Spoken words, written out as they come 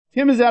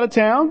Tim is out of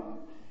town,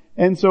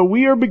 and so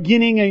we are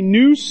beginning a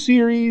new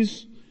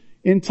series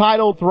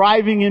entitled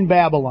Thriving in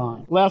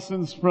Babylon,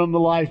 Lessons from the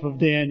Life of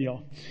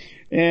Daniel.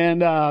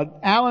 And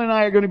Alan and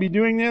I are going to be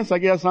doing this. I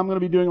guess I'm going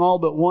to be doing all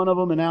but one of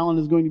them, and Alan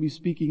is going to be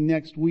speaking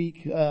next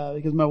week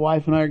because my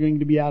wife and I are going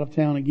to be out of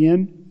town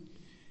again.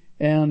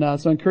 And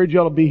so I encourage you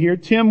all to be here.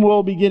 Tim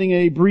will be getting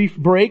a brief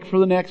break for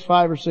the next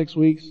 5 or 6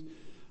 weeks.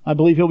 I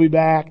believe he'll be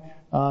back,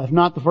 if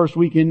not the first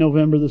week in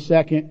November, the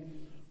 2nd,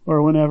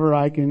 or whenever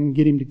I can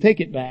get him to take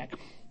it back.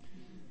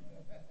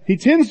 He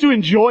tends to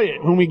enjoy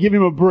it when we give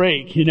him a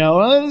break, you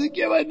know.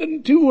 Give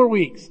it 2 more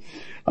weeks.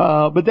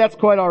 But that's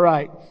quite all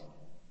right.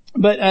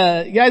 But,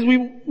 guys,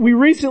 we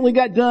recently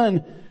got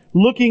done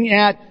looking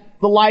at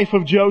the life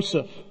of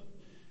Joseph.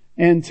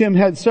 And Tim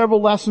had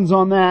several lessons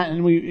on that,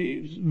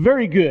 and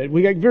very good.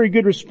 We got very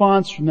good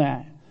response from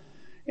that.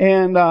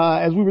 And,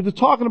 as we were just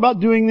talking about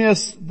doing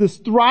this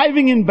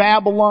thriving in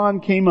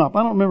Babylon came up.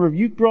 I don't remember if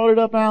you brought it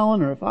up,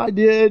 Alan, or if I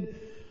did.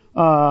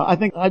 I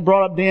think I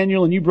brought up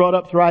Daniel and you brought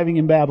up thriving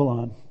in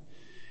Babylon.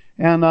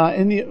 And, I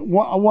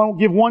want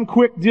to give one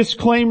quick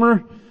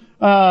disclaimer,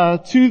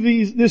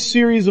 to this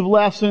series of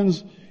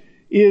lessons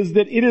is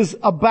that it is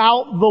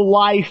about the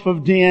life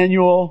of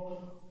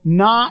Daniel,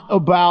 not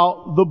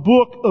about the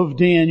book of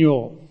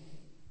Daniel.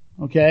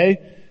 Okay?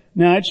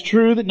 Now it's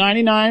true that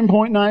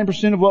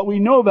 99.9% of what we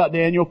know about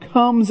Daniel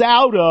comes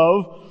out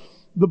of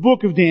the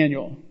book of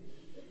Daniel.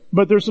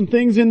 But there's some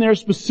things in there,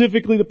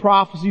 specifically the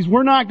prophecies.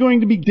 We're not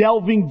going to be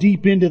delving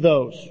deep into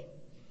those.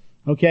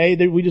 Okay?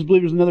 We just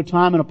believe there's another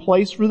time and a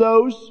place for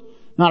those.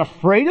 Not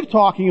afraid of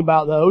talking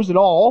about those at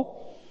all.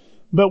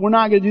 But we're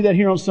not going to do that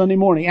here on Sunday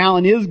morning.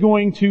 Alan is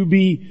going to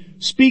be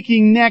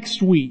speaking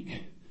next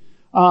week,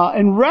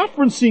 and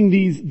referencing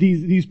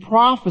these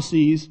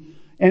prophecies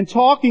and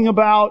talking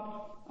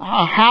about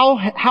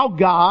how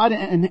God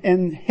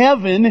and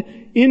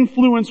heaven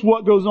influence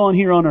what goes on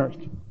here on earth.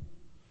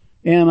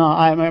 And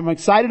I'm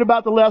excited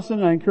about the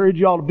lesson. I encourage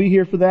you all to be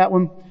here for that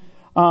one.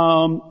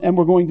 And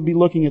we're going to be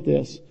looking at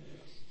this.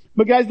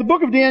 But guys, the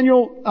book of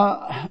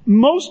Daniel,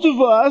 most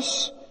of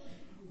us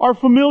are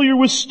familiar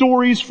with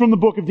stories from the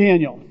book of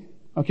Daniel.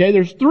 Okay,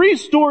 there's 3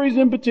 stories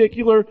in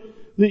particular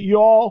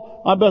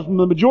that I bet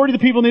the majority of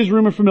the people in this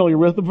room are familiar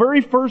with. The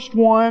very first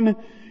one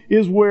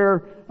is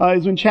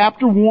is in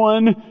chapter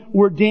 1,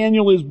 where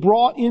Daniel is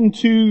brought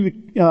into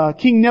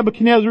King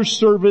Nebuchadnezzar's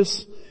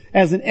service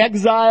as an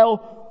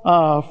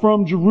exile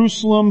from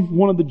Jerusalem,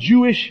 one of the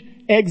Jewish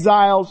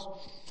exiles.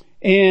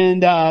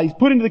 And he's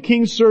put into the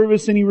king's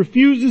service, and he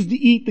refuses to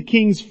eat the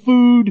king's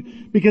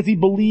food because he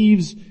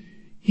believes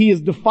he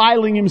is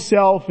defiling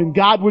himself, and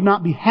God would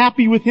not be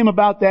happy with him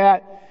about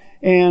that.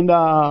 And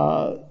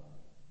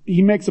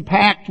he makes a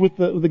pact with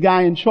the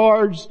guy in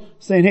charge,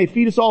 saying, hey,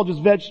 feed us all just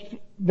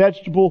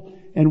vegetables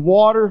and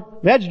water,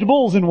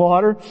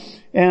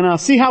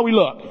 and see how we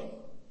look.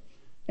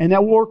 And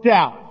that worked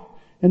out.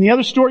 And the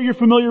other story you're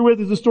familiar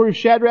with is the story of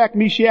Shadrach,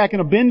 Meshach,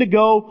 and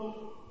Abednego,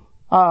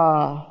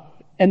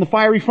 and the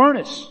fiery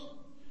furnace,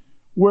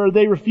 where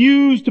they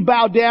refused to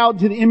bow down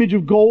to the image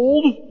of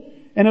gold,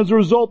 and as a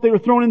result they were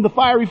thrown into the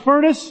fiery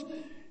furnace,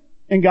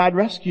 and God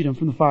rescued them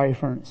from the fiery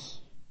furnace.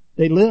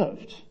 They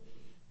lived.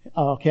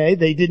 Okay,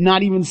 they did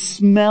not even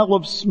smell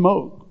of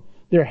smoke.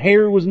 Their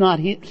hair was not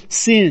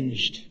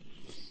singed.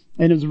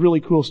 And it was a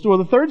really cool story.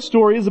 The third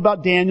story is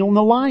about Daniel in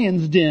the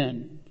lion's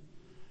den,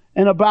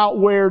 and about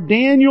where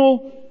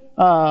Daniel,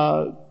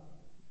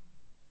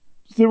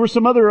 there were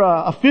some other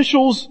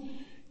officials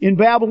in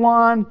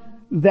Babylon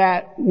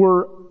that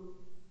were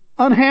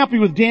unhappy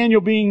with Daniel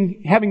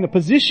having the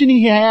position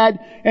he had,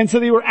 and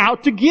so they were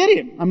out to get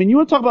him. I mean, you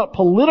want to talk about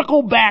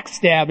political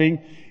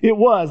backstabbing? It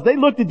was. They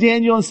looked at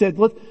Daniel and said,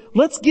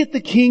 let's get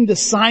the king to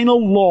sign a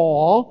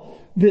law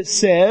that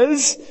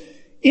says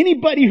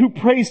anybody who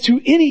prays to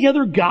any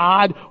other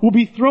god will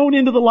be thrown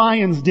into the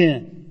lion's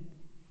den.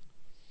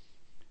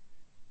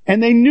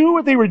 And they knew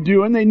what they were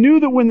doing. They knew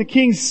that when the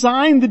king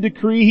signed the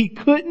decree, he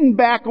couldn't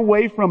back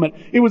away from it.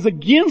 It was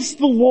against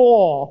the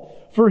law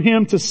for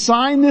him to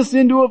sign this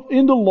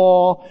into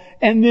law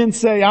and then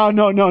say, oh,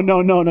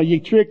 no, you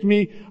tricked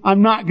me.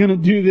 I'm not going to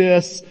do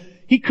this.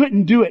 He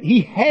couldn't do it.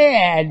 He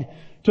had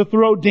to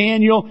throw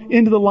Daniel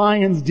into the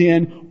lion's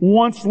den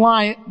once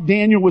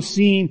Daniel was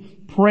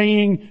seen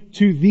praying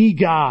to the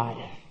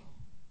God.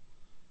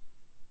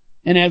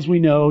 And as we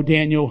know,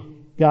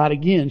 God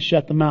again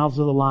shut the mouths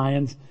of the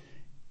lions,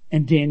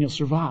 and Daniel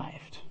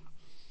survived.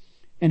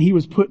 And he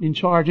was put in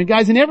charge. And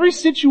guys, in every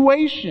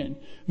situation,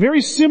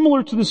 very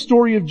similar to the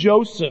story of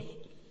Joseph,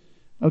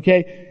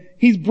 okay,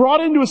 he's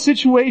brought into a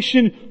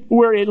situation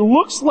where it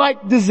looks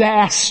like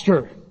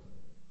disaster.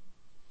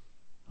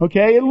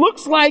 Okay, it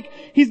looks like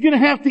he's going to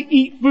have to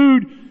eat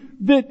food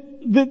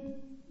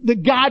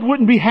that God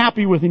wouldn't be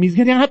happy with him. He's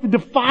going to have to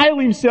defile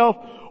himself,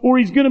 or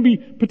he's going to be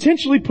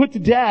potentially put to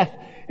death.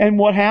 And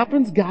what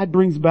happens? God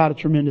brings about a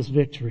tremendous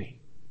victory.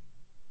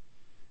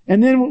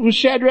 And then with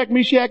Shadrach,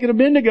 Meshach, and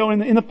Abednego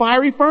in the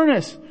fiery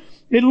furnace,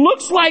 it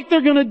looks like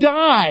they're going to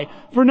die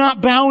for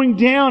not bowing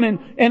down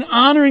and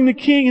honoring the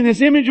king in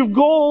this image of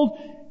gold,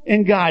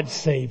 and God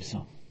saves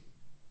them.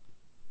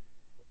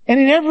 And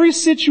in every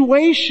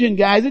situation,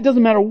 guys, it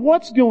doesn't matter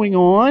what's going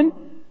on,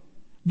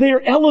 they are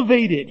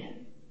elevated.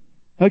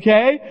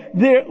 Okay?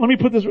 Let me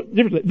put this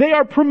differently. They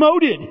are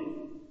promoted.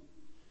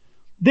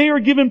 They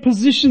are given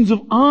positions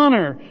of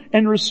honor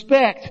and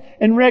respect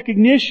and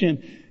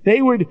recognition.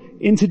 They would,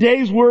 in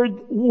today's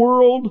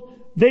world,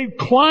 they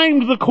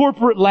climbed the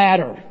corporate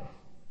ladder.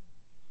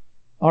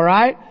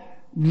 Alright?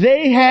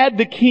 They had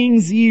the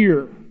king's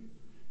ear.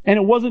 And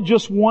it wasn't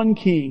just one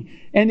king.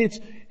 And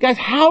guys,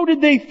 how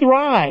did they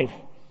thrive?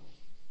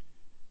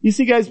 You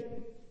see, guys,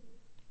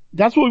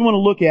 that's what we want to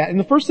look at. And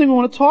the first thing we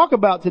want to talk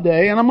about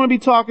today, and I'm going to be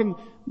talking,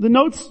 the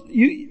notes,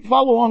 you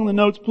follow along the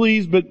notes,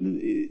 please, but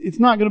it's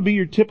not going to be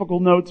your typical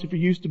notes if you're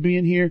used to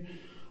being here.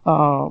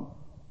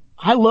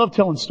 I love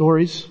telling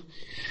stories.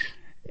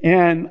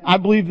 And I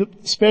believe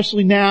that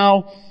especially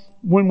now,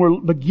 when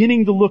we're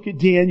beginning to look at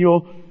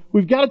Daniel,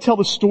 we've got to tell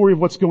the story of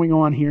what's going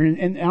on here.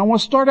 And I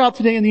want to start out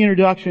today in the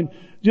introduction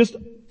just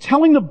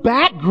telling the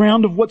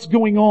background of what's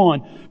going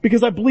on,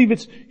 because I believe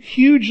it's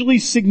hugely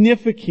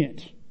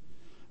significant.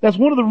 That's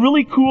one of the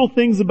really cool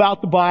things about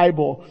the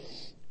Bible,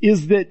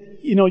 is that,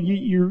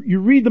 you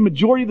read the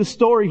majority of the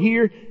story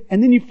here,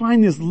 and then you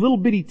find this little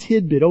bitty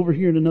tidbit over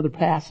here in another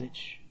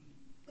passage.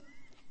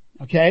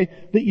 Okay?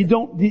 That you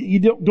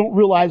don't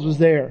realize was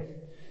there.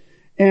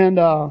 And,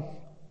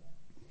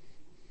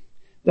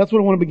 that's what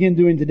I want to begin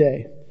doing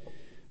today.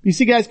 You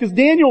see, guys, because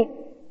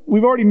Daniel,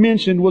 we've already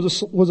mentioned,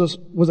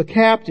 was a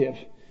captive.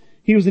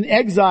 He was in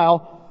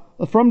exile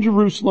from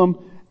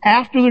Jerusalem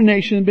after their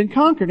nation had been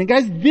conquered. And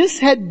guys, this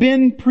had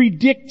been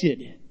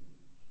predicted.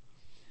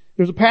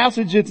 There's a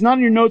passage, it's not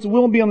in your notes, it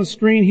will be on the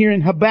screen here, in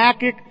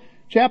Habakkuk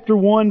chapter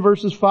 1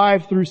 verses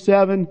 5 through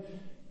 7.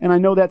 And I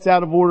know that's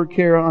out of order,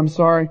 Kara, I'm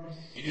sorry.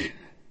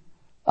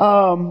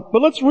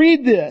 But let's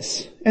read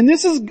this. And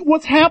this is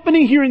what's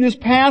happening here in this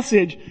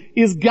passage,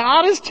 is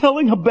God is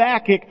telling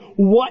Habakkuk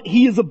what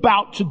he is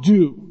about to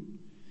do.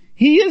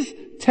 He is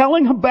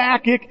telling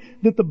Habakkuk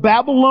that the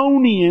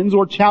Babylonians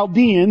or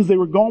Chaldeans, they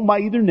were going by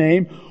either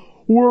name,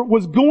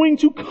 was going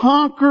to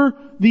conquer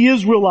the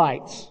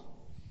Israelites.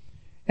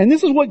 And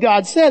this is what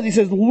God says. He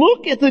says,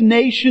 look at the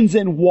nations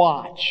and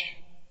watch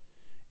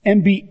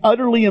and be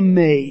utterly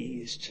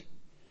amazed.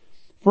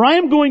 For I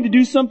am going to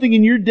do something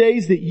in your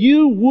days that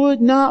you would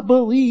not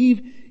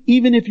believe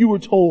even if you were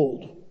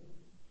told.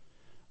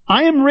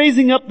 I am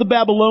raising up the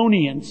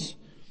Babylonians,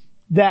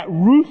 that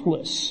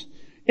ruthless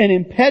and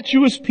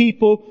impetuous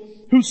people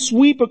who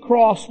sweep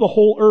across the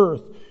whole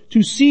earth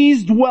to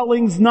seize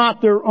dwellings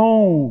not their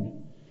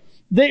own.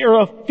 They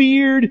are a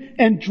feared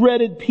and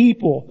dreaded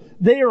people.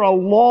 They are a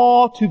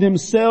law to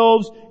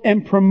themselves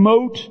and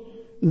promote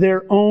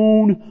their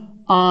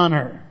own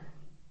honor.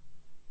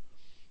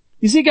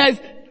 You see, guys,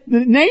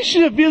 the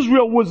nation of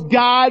Israel was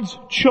God's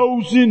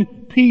chosen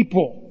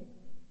people.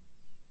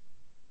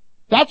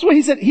 That's what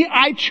he said.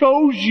 I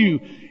chose you.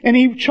 And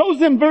he chose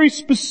them very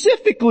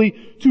specifically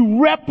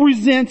to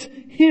represent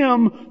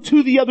him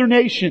to the other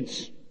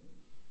nations.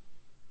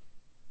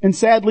 And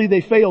sadly,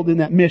 they failed in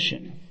that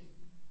mission.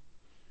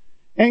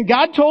 And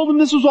God told them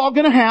this was all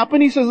going to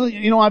happen. He says,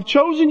 I've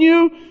chosen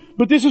you,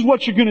 but this is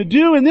what you're going to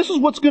do, and this is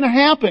what's going to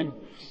happen.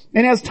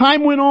 And as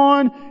time went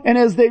on, and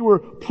as they were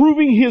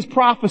proving his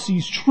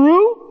prophecies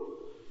true,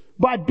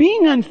 by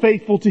being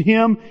unfaithful to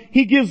him,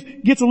 he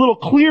gets a little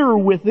clearer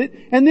with it.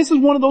 And this is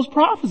one of those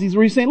prophecies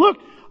where he's saying, look,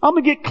 I'm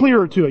going to get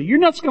clearer to it. You're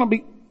not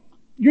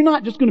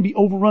just going to be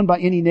overrun by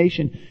any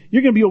nation.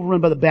 You're going to be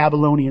overrun by the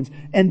Babylonians.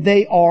 And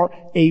they are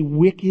a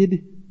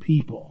wicked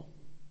people.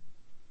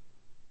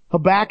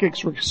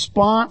 Habakkuk's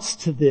response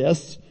to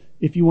this,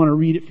 if you want to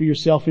read it for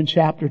yourself in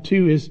chapter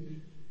 2, is,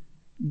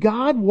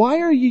 God,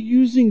 why are you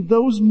using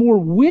those more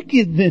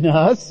wicked than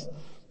us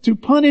to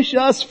punish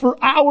us for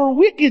our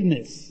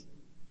wickedness?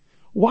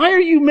 Why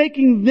are you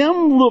making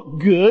them look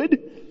good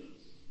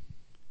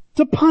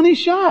to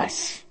punish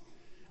us?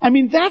 I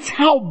mean, that's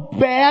how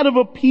bad of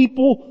a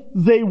people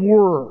they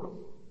were.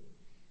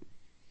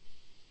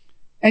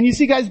 And you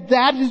see, guys,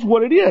 that is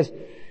what it is.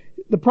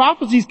 The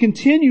prophecies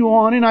continue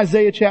on in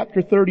Isaiah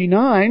chapter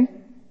 39.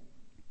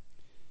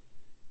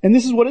 And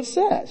this is what it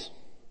says.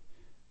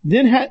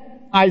 Then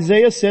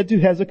Isaiah said to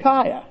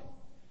Hezekiah,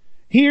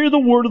 hear the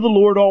word of the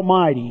Lord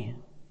Almighty.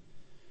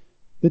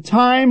 The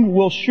time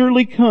will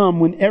surely come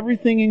when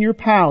everything in your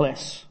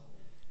palace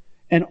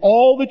and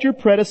all that your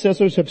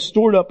predecessors have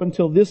stored up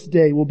until this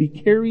day will be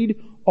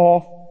carried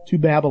off to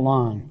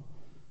Babylon.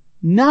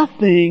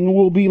 Nothing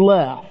will be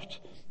left,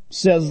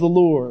 says the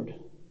Lord.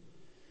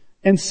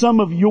 And some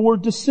of your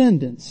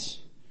descendants,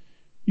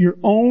 your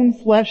own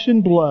flesh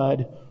and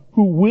blood,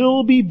 who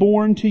will be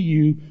born to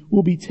you,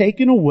 will be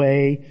taken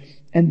away,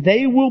 and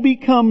they will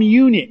become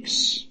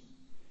eunuchs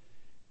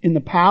in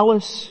the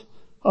palace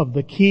of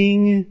the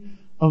king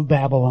of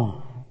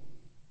Babylon.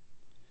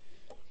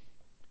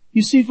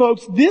 You see,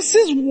 folks, this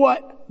is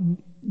what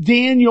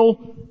the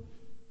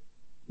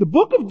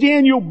book of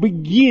Daniel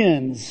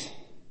begins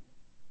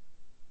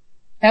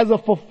as a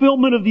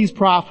fulfillment of these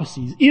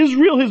prophecies.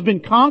 Israel has been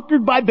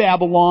conquered by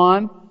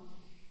Babylon.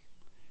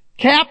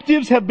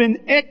 Captives have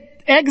been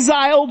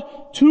exiled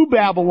to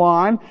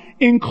Babylon,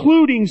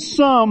 including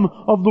some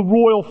of the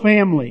royal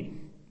family.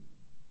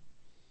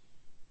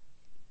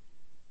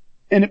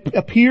 And it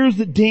appears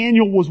that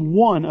Daniel was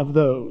one of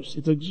those.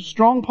 It's a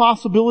strong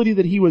possibility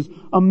that he was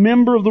a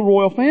member of the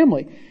royal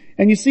family.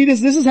 And you see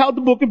this is how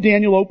the book of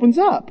Daniel opens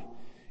up.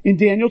 In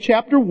Daniel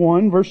chapter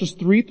 1, verses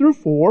 3 through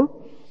 4,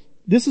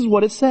 this is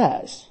what it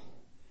says.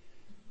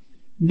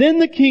 Then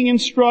the king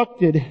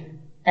instructed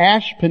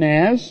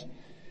Ashpenaz,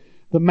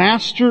 the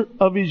master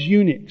of his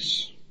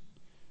eunuchs,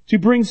 to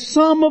bring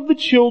some of the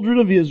children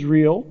of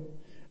Israel,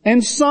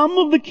 and some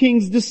of the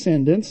king's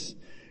descendants,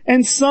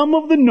 and some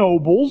of the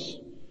nobles,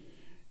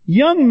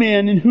 young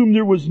men in whom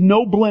there was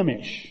no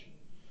blemish,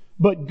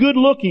 but good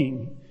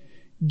looking,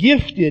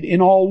 gifted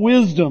in all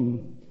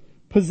wisdom,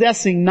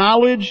 possessing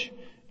knowledge,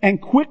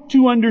 and quick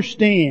to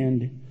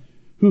understand,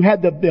 who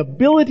had the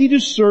ability to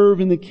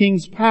serve in the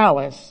king's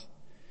palace,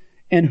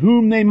 and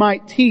whom they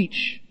might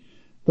teach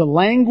the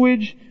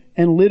language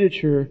and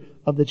literature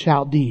of the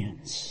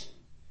Chaldeans.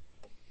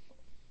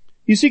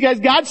 You see, guys,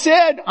 God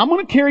said, I'm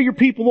going to carry your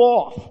people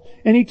off.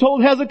 And he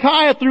told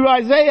Hezekiah through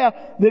Isaiah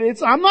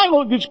that I'm not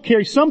going to just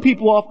carry some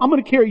people off, I'm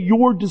going to carry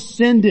your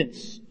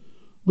descendants,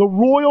 the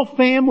royal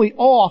family,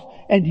 off.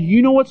 And do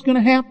you know what's going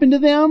to happen to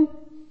them?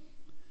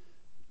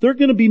 They're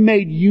going to be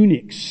made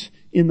eunuchs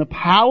in the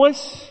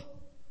palace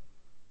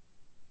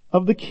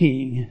of the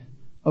king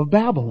of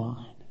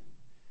Babylon.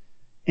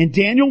 And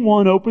Daniel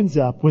 1 opens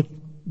up with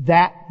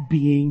that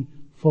being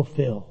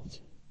fulfilled.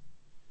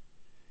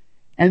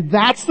 And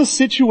that's the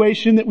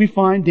situation that we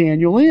find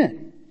Daniel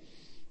in.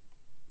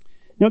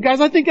 Now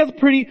guys, I think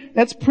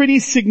that's pretty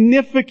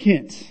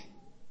significant.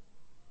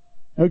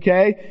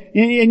 Okay?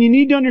 And you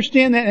need to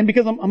understand that, and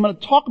because I'm going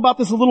to talk about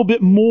this a little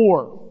bit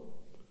more.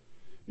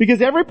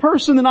 Because every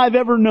person that I've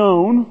ever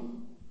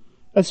known,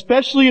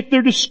 especially if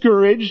they're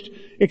discouraged,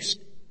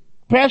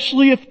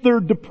 especially if they're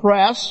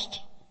depressed,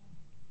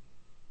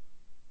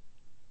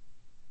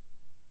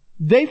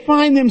 they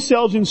find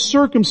themselves in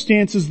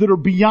circumstances that are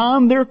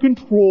beyond their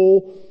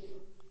control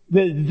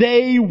that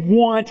they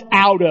want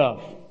out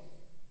of.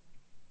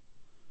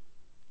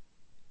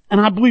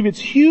 And I believe it's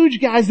huge,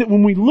 guys, that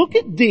when we look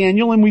at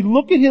Daniel and we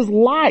look at his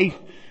life,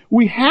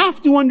 we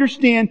have to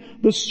understand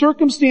the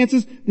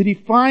circumstances that he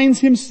finds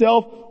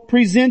himself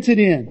presented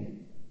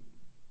in.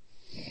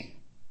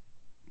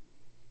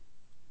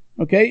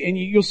 Okay, and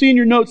you'll see in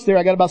your notes there,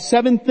 I got about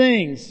 7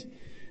 things.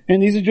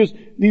 And these are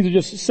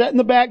just set in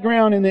the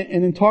background and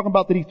then talking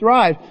about that he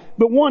thrived.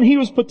 But one, he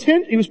was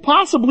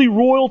possibly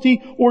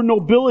royalty or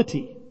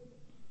nobility.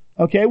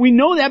 Okay, we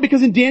know that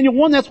because in Daniel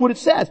 1, that's what it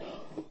says.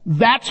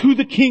 That's who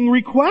the king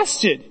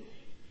requested,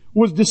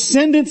 was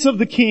descendants of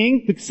the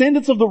king,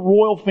 descendants of the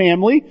royal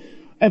family,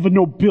 of a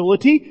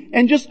nobility,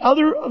 and just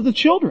other of the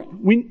children.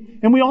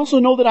 We also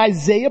know that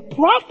Isaiah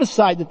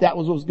prophesied that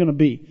was what was going to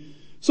be.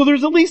 So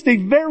there's at least a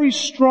very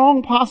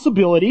strong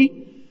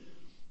possibility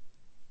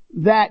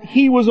that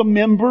he was a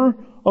member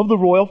of the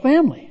royal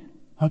family.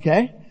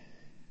 Okay?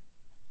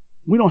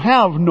 We don't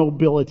have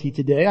nobility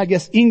today. I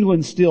guess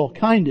England still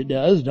kinda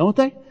does, don't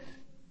they?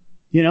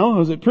 You know,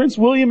 was it Prince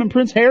William and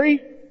Prince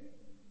Harry?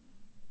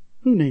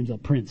 Who names a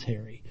Prince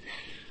Harry?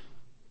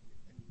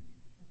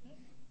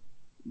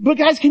 But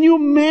guys, can you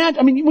imagine?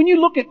 I mean, when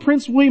you look at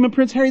Prince William and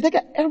Prince Harry, they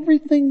got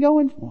everything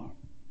going for them.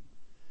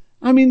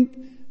 I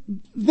mean,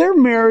 they're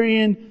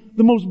marrying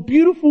the most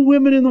beautiful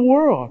women in the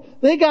world.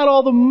 They got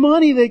all the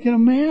money they can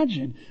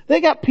imagine. They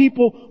got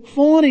people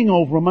fawning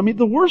over them. I mean,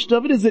 the worst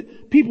of it is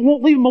that people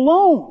won't leave them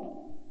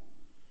alone.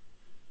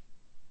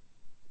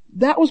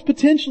 That was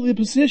potentially the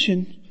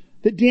position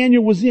that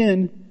Daniel was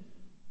in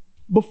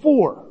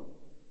before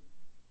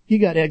he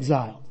got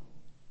exiled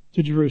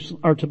to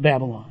Jerusalem, or to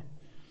Babylon.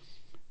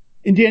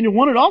 In Daniel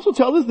 1, it also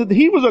tells us that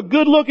he was a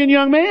good-looking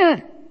young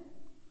man.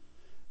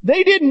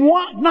 They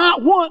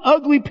not want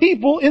ugly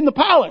people in the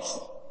palace.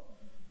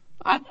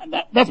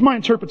 That's my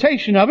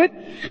interpretation of it.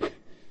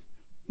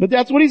 But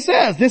that's what he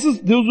says. Those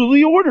are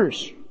the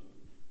orders.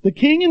 The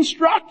king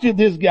instructed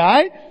this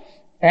guy,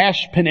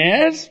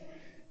 Ashpenaz,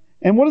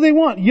 and what do they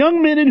want?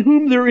 Young men in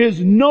whom there is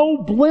no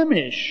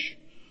blemish,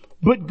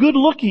 but good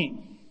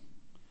looking.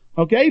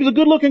 Okay? He was a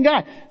good looking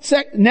guy.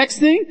 Next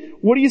thing,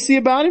 what do you see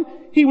about him?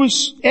 He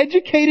was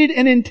educated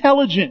and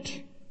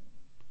intelligent.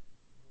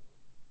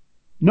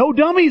 No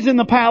dummies in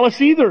the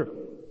palace either.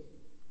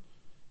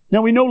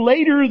 Now we know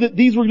later that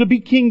these were going to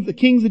be the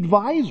king's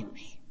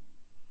advisors.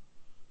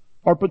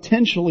 Or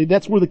potentially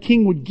that's where the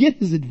king would get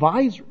his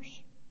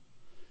advisors.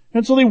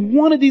 And so they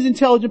wanted these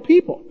intelligent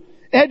people.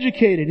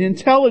 Educated,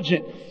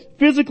 intelligent,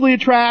 physically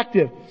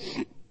attractive,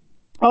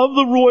 of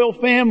the royal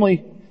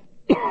family.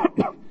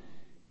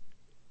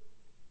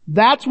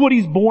 That's what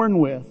he's born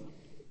with.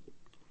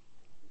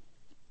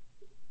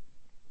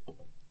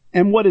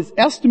 And what is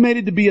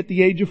estimated to be at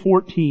the age of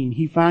 14,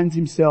 he finds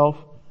himself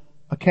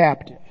a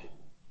captive.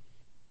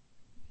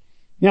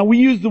 Now we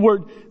use the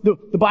word,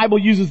 the Bible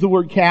uses the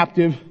word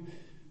captive.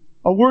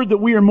 A word that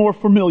we are more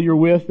familiar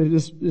with, that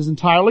is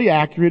entirely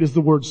accurate, is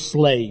the word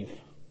slave.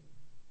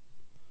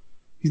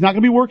 He's not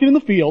going to be working in the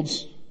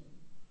fields,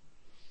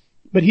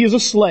 but he is a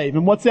slave.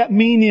 And what's that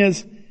mean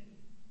is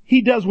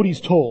he does what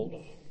he's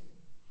told.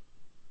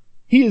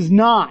 He does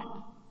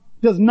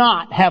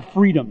not have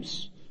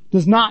freedoms,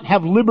 does not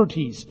have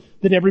liberties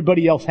that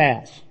everybody else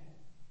has.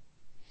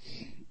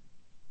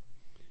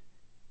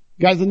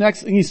 Guys, the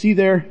next thing you see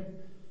there,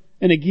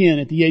 and again,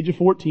 at the age of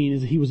 14,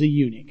 is that he was a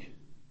eunuch.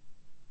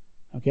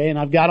 Okay, and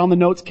I've got on the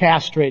notes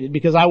castrated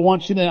because I don't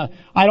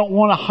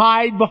want to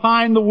hide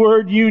behind the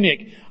word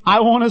eunuch.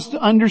 I want us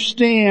to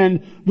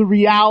understand the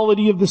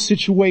reality of the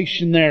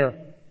situation there.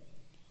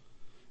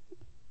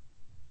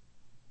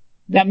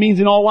 That means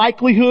in all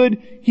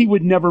likelihood, he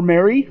would never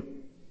marry.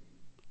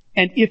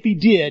 And if he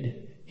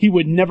did, he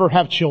would never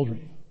have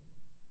children.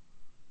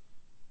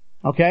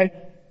 Okay?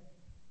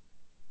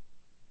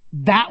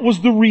 That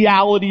was the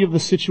reality of the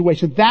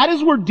situation. That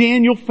is where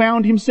Daniel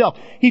found himself.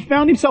 He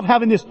found himself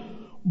having this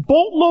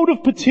boatload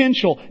of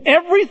potential,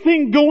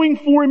 everything going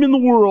for him in the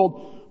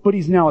world, but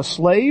he's now a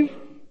slave,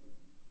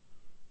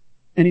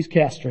 and he's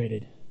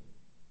castrated,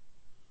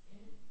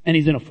 and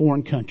he's in a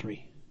foreign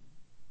country.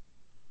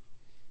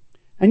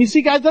 And you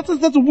see, guys, that's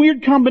a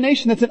weird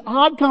combination. That's an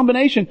odd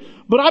combination,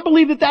 but I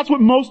believe that that's what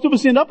most of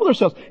us end up with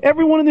ourselves.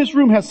 Everyone in this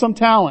room has some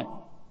talent.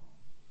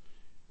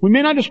 We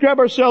may not describe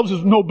ourselves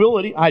as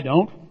nobility. I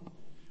don't.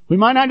 We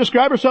might not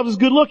describe ourselves as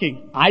good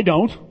looking. I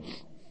don't.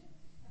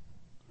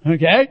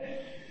 Okay?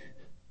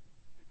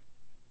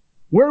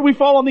 Where do we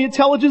fall on the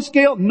intelligence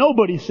scale?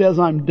 Nobody says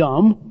I'm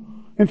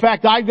dumb. In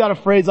fact, I've got a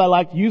phrase I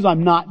like to use.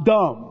 I'm not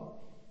dumb.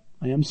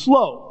 I am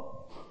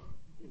slow.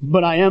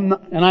 But I am,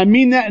 and I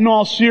mean that in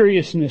all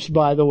seriousness,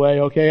 by the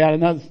way, okay?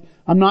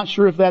 I'm not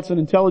sure if that's an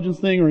intelligence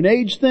thing or an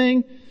age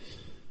thing.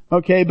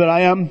 Okay, but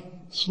I am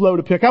slow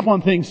to pick up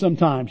on things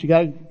sometimes. You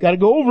gotta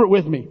go over it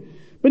with me.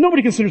 But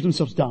nobody considers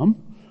themselves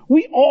dumb.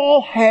 We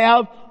all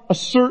have a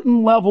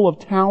certain level of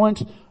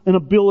talent and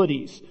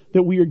abilities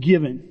that we are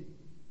given.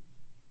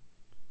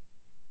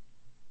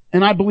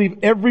 And I believe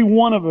every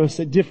one of us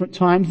at different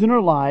times in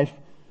our life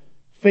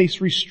face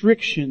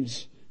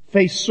restrictions,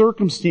 face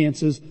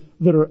circumstances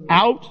that are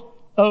out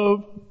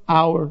of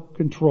our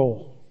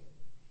control.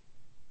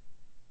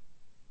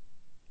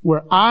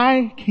 Where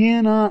I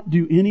cannot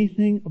do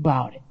anything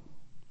about it.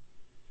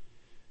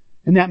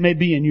 And that may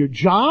be in your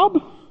job,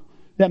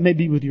 that may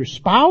be with your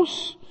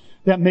spouse,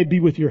 that may be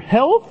with your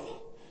health,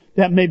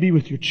 that may be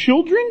with your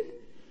children,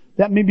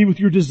 that may be with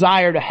your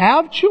desire to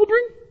have children,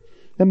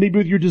 that may be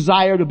with your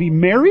desire to be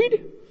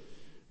married.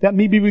 That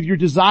may be with your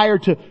desire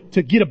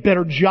to get a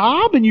better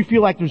job and you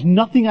feel like there's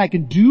nothing I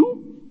can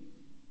do.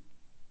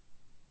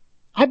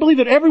 I believe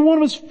that every one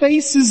of us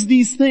faces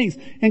these things.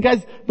 And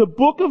guys, the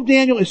book of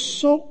Daniel is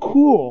so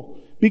cool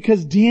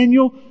because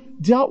Daniel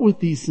dealt with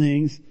these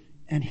things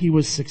and he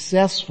was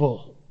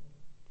successful.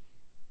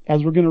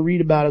 As we're going to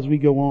read about as we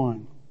go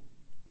on.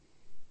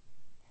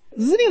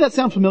 Does any of that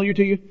sound familiar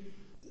to you?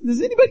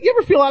 Does anybody, you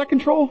ever feel out of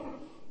control?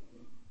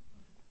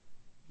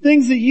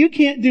 Things that you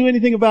can't do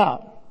anything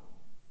about.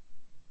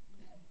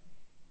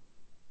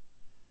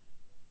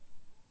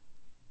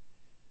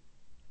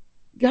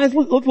 Guys,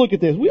 let's look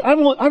at this.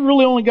 I've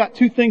really only got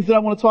two things that I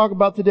want to talk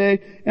about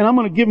today, and I'm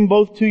going to give them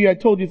both to you. I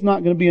told you it's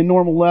not going to be a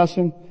normal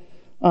lesson.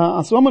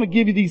 So I'm going to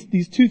give you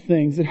these two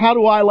things. And how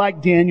do I,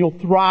 like Daniel,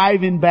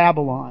 thrive in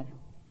Babylon?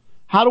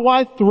 How do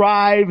I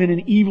thrive in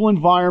an evil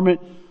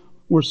environment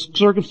where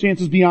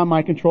circumstances beyond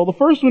my control? The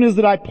first one is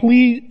that I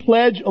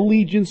pledge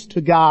allegiance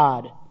to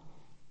God.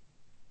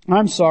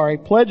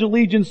 Pledge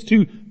allegiance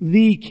to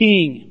the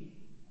King.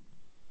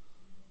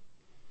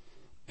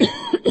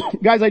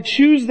 Guys, I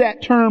choose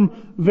that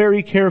term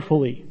very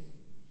carefully.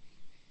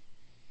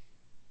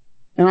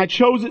 And I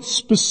chose it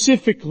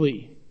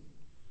specifically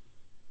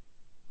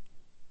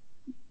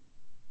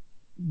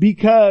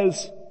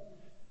because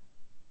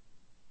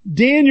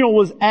Daniel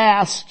was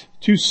asked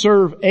to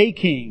serve a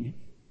king.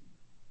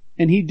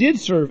 And he did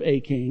serve a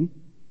king.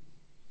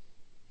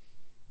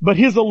 But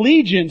his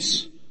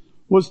allegiance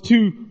was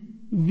to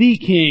the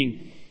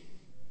King.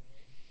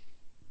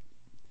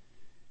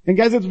 And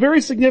guys, it's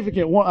very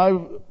significant.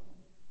 I'm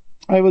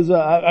going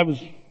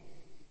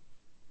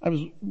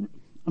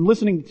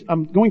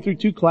through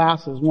two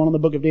classes, one on the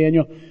book of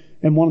Daniel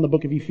and one on the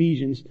book of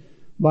Ephesians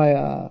by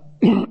a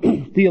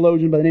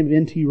theologian by the name of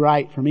N.T.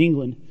 Wright from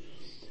England.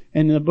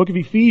 And in the book of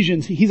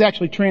Ephesians, he's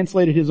actually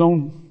translated has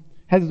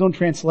his own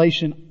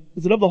translation.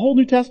 Is it of the whole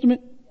New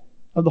Testament?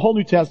 Of the whole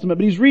New Testament,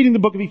 but he's reading the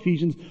book of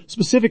Ephesians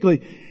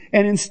specifically.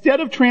 And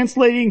instead of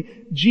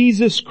translating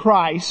Jesus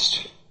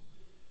Christ,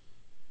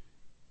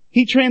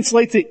 he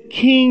translates it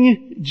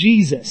King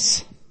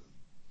Jesus.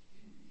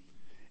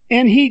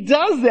 And he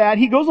does that,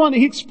 he goes on,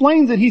 he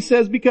explains it, he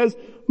says, because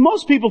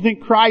most people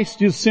think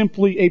Christ is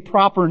simply a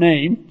proper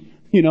name,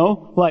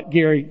 like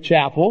Gary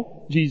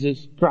Chapel,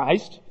 Jesus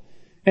Christ,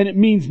 and it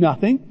means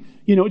nothing.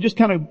 It just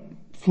kind of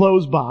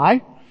flows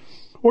by.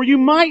 Or you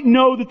might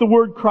know that the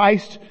word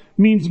Christ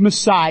means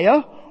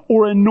Messiah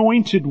or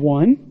anointed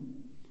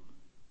one.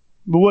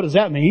 But what does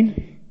that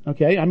mean?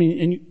 Okay,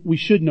 and we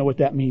should know what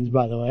that means,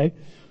 by the way.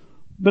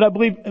 But I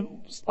believe a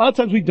lot of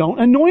times we don't.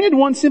 Anointed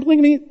one simply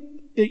means,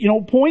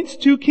 points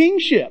to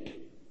kingship.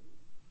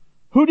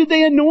 Who did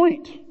they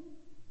anoint?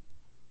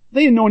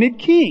 They anointed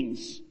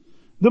kings.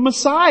 The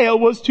Messiah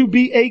was to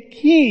be a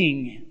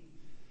king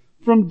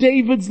from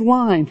David's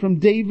line, from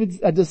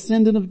a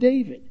descendant of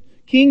David,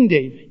 King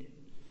David.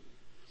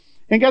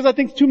 And guys, I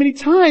think too many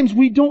times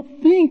we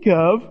don't think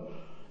of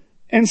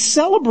and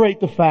celebrate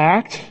the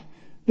fact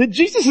that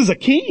Jesus is a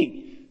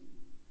king.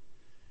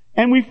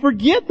 And we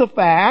forget the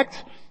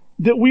fact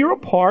that we are a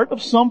part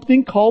of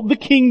something called the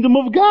kingdom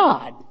of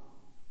God.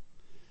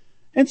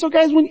 And so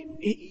guys,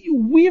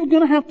 we are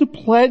going to have to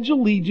pledge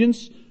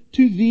allegiance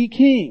to the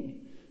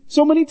King.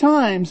 So many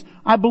times,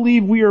 I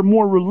believe we are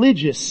more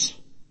religious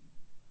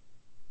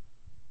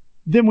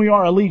than we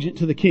are allegiant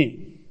to the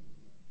King.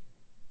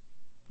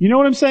 You know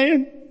what I'm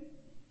saying?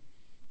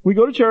 We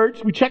go to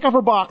church, we check off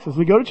our boxes,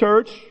 we go to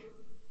church,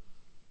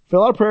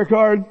 fill out a prayer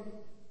card,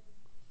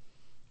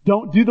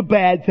 don't do the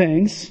bad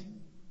things,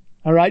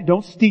 alright,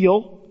 don't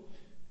steal,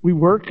 we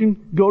work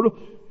and go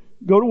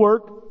to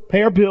work,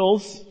 pay our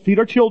bills, feed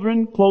our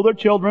children, clothe our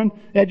children,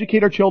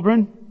 educate our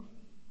children.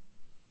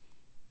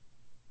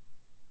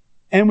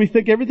 And we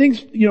think everything's,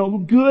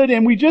 good,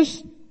 and we're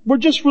just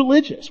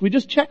religious. We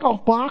just check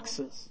off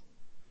boxes.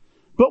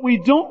 But we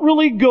don't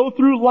really go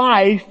through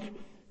life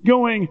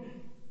going,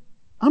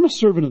 I'm a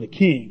servant of the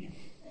King.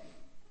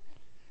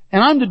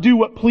 And I'm to do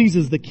what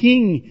pleases the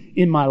King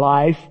in my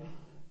life,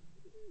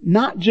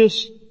 not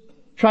just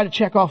try to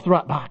check off the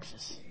right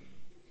boxes.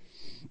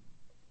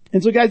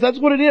 And so guys, that's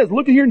what it is.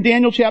 Look at here in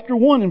Daniel chapter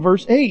 1 and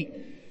verse 8.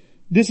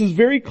 This is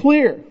very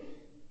clear.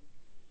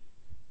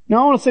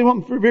 Now I want to say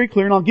something very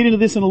clear, and I'll get into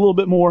this in a little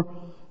bit more.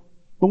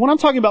 But when I'm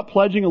talking about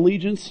pledging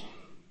allegiance,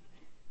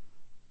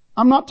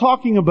 I'm not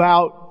talking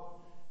about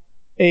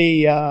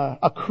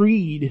a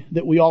creed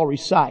that we all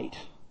recite.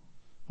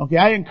 Okay,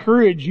 I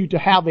encourage you to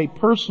have a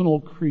personal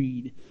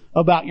creed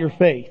about your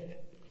faith.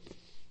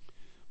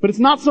 But it's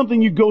not something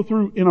you go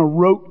through in a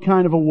rote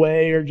kind of a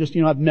way, or just,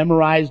 I've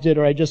memorized it,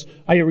 or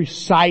I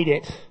recite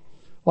it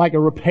like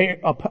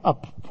a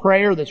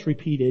prayer that's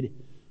repeated.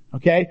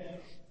 Okay?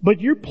 But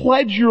you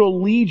pledge your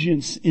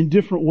allegiance in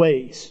different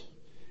ways.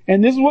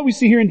 And this is what we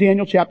see here in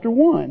Daniel chapter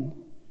 1.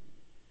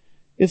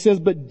 It says,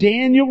 but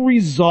Daniel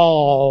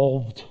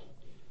resolved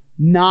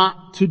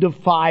not to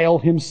defile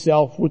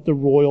himself with the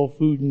royal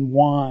food and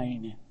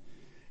wine.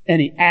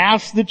 And he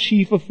asked the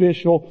chief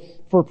official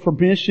for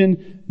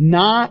permission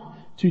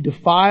not to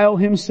defile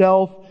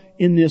himself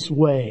in this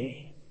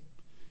way.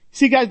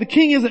 See guys, the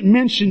king isn't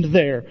mentioned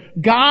there.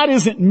 God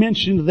isn't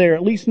mentioned there,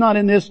 at least not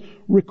in this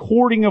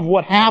recording of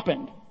what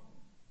happened.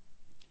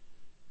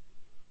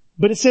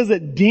 But it says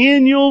that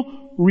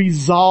Daniel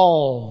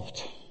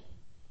resolved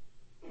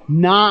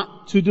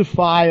not to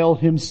defile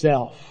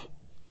himself.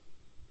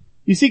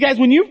 You see guys,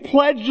 when you've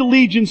pledged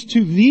allegiance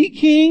to the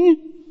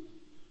King,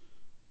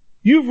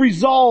 you've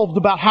resolved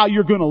about how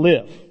you're going to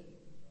live.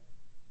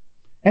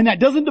 And that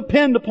doesn't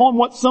depend upon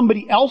what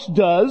somebody else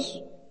does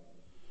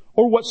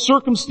or what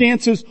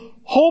circumstances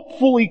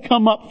hopefully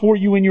come up for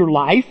you in your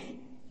life.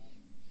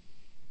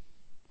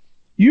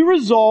 You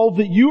resolve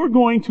that you are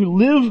going to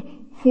live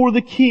for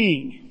the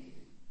King.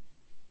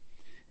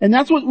 And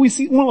that's what we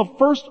see, one of the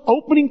first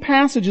opening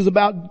passages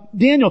about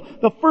Daniel.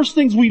 The first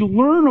things we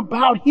learn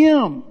about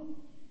him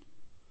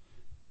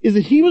is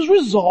that he was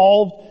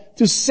resolved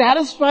to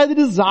satisfy the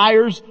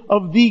desires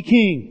of the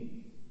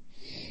King.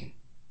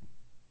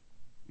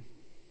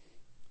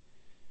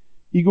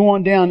 You go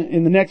on down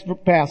in the next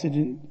passage,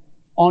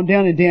 on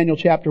down in Daniel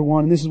chapter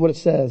 1, and this is what it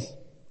says.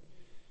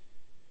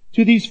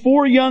 To these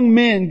 4 young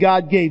men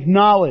God gave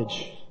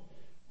knowledge,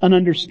 an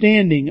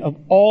understanding of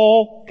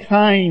all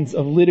kinds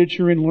of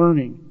literature and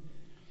learning.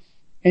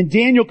 And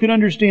Daniel could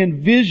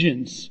understand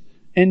visions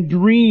and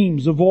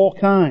dreams of all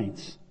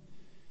kinds.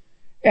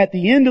 At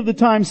the end of the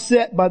time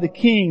set by the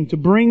king to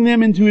bring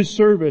them into his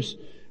service,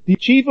 the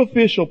chief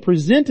official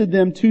presented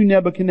them to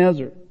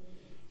Nebuchadnezzar.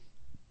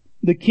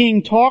 The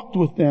king talked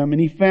with them,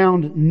 and he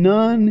found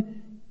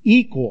none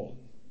equal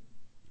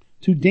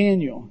to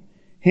Daniel,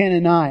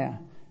 Hananiah,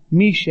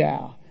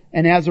 Mishael,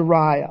 and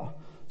Azariah.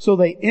 So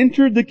they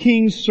entered the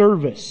king's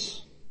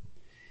service.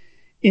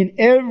 In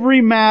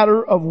every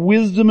matter of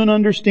wisdom and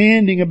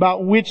understanding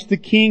about which the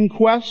king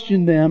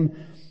questioned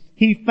them,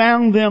 he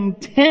found them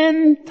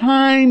 10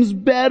 times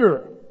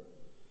better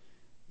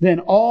than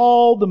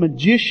all the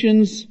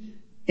magicians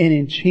and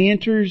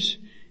enchanters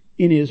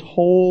in his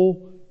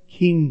whole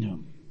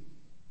kingdom.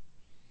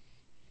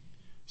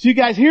 So you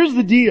guys, here's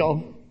the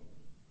deal.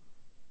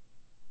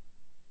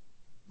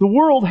 The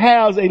world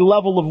has a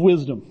level of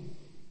wisdom.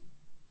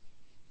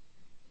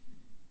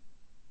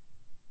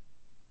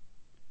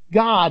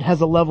 God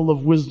has a level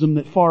of wisdom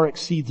that far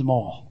exceeds them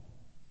all.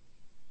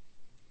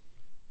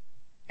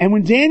 And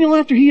when Daniel,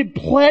 after he had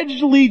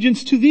pledged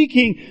allegiance to the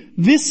king,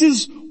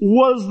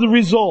 was the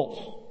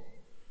result.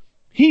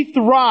 He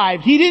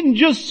thrived. He didn't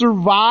just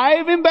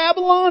survive in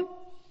Babylon.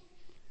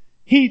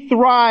 He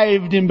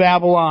thrived in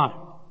Babylon.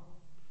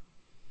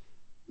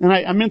 And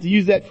I meant to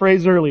use that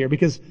phrase earlier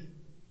because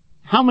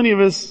how many of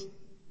us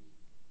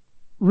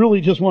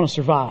really just want to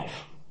survive?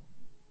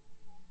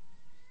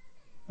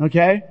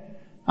 Okay?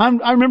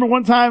 I remember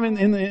one time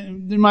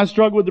in my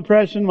struggle with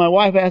depression, my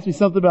wife asked me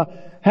something about,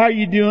 how are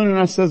you doing? And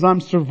I says, I'm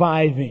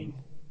surviving.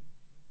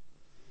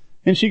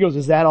 And she goes,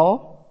 is that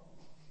all?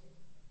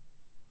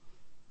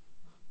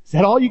 Is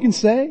that all you can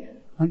say?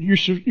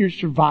 You're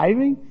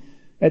surviving?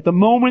 At the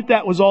moment,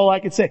 that was all I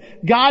could say.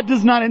 God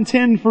does not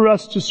intend for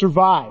us to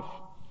survive.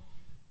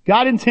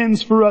 God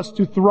intends for us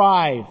to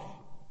thrive.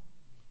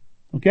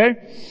 Okay?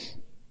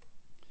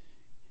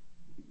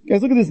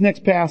 Guys, look at this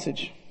next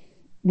passage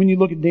when you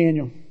look at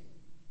Daniel.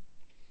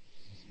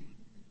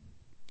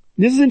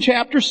 This is in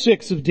chapter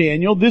 6 of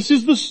Daniel. This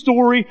is the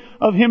story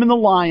of him in the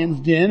lion's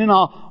den, and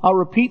I'll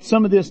repeat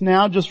some of this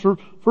now just for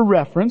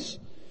reference.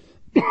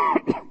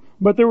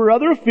 But there were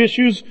other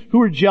officials who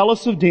were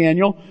jealous of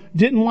Daniel,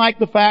 didn't like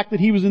the fact that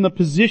he was in the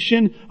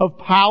position of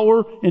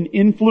power and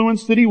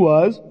influence that he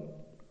was.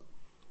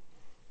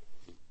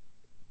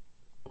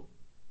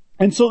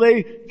 And so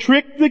they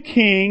tricked the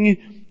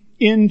king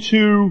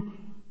into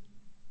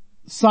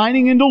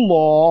signing into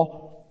law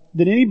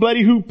that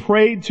anybody who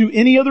prayed to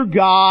any other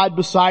god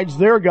besides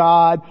their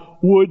God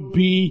would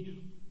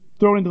be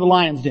thrown into the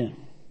lion's den.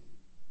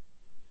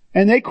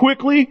 And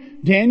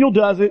Daniel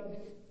does it,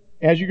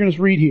 as you're going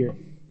to read here. It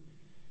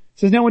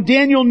says, now when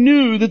Daniel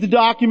knew that the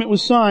document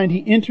was signed,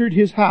 he entered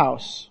his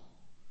house.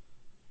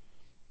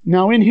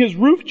 Now in his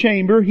roof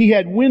chamber, he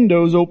had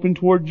windows open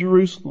toward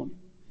Jerusalem.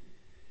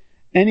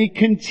 And he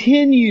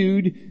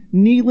continued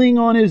kneeling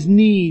on his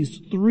knees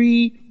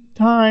 3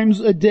 times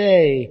a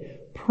day,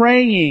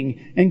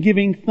 praying and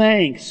giving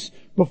thanks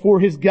before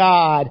his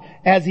God,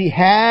 as he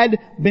had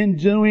been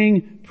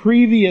doing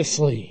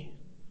previously.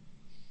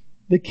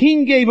 The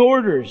king gave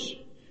orders,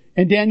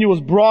 and Daniel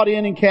was brought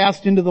in and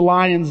cast into the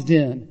lion's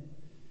den.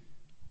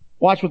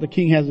 Watch what the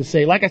king has to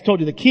say. Like I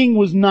told you, the king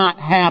was not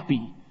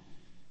happy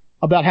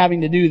about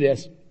having to do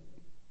this.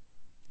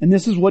 And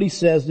this is what he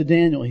says to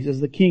Daniel. He says,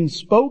 the king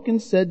spoke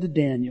and said to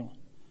Daniel,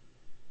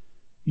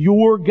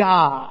 your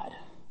God,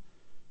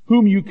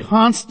 whom you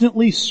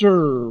constantly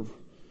serve,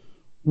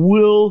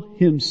 will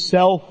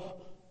himself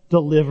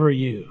deliver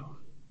you.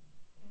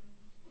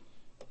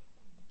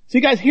 See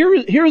guys,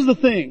 here's the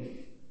thing.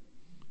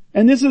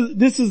 And this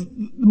is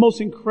the most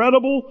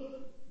incredible,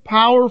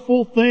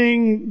 powerful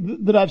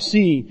thing that I've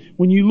seen.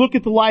 When you look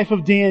at the life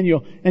of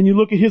Daniel and you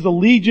look at his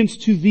allegiance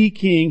to the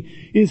king,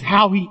 is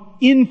how he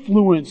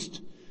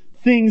influenced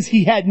things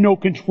he had no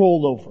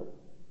control over.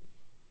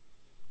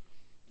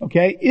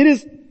 Okay? It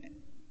is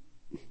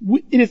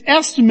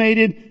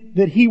estimated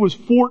that he was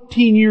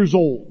 14 years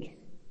old.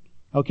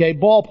 Okay?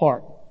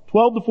 Ballpark.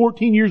 12 to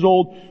 14 years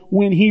old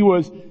when he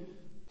was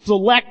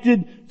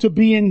selected to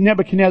be in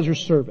Nebuchadnezzar's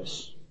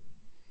service.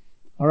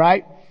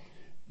 Alright?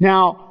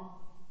 Now,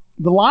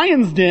 the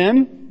lion's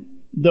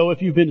den, though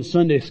if you've been to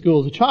Sunday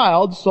school as a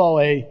child, saw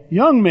a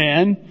young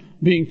man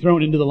being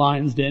thrown into the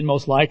lion's den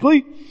most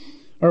likely,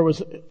 or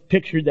was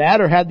pictured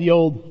that, or had the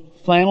old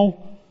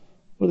flannel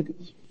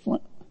graphs?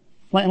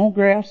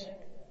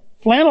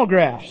 Flannel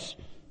graphs.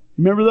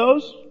 Remember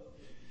those?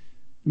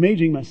 I'm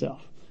aging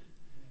myself.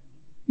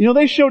 You know,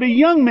 they showed a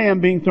young man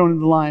being thrown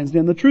into the lion's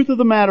den. The truth of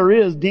the matter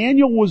is,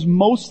 Daniel was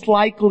most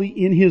likely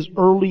in his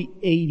early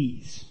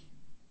 80s.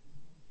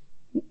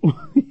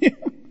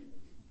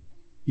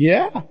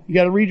 Yeah, you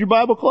gotta read your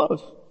Bible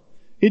close.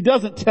 It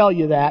doesn't tell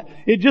you that.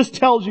 It just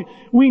tells you,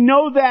 we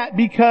know that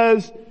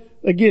because,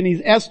 again,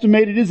 he's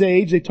estimated his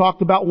age. They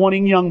talked about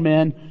wanting young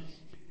men.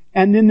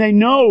 And then they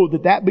know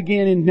that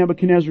began in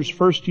Nebuchadnezzar's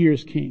first year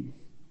as king.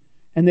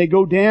 And they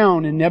go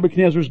down and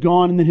Nebuchadnezzar's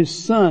gone and then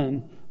his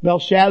son,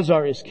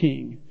 Belshazzar, is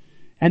king.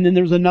 And then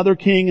there's another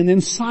king and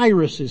then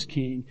Cyrus is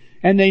king.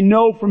 And they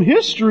know from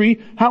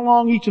history how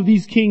long each of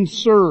these kings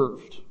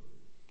served.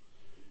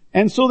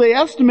 And so they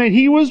estimate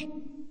he was,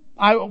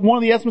 one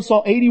of the estimates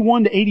saw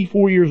 81 to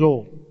 84 years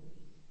old.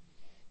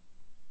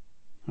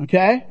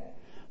 Okay?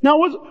 Now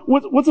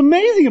what's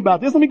amazing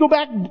about this, let me go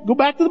back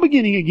to the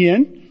beginning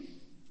again.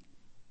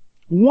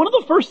 One of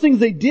the first things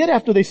they did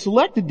after they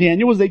selected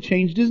Daniel was they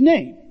changed his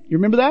name. You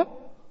remember that?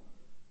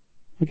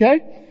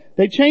 Okay?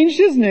 They changed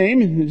his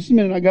name, in just a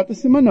minute, I got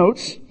this in my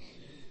notes.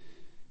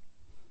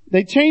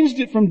 They changed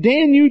it from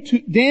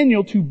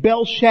Daniel to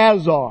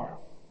Belshazzar,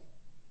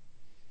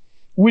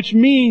 which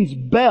means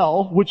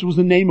Bel, which was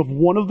the name of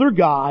one of their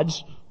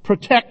gods,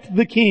 protect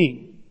the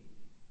king.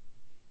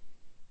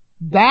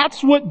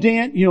 That's what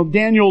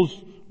Daniel's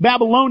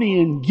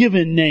Babylonian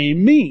given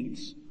name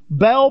means.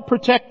 Bel,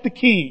 protect the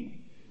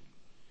king.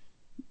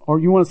 Or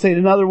you want to say it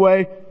another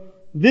way,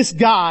 this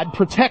God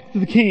protect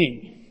the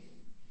king.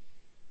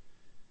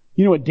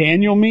 You know what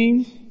Daniel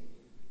means?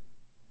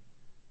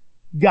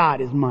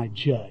 God is my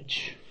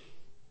judge.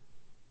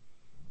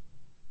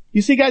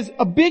 You see guys,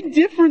 a big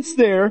difference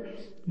there.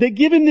 They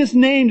give him this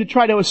name to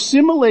try to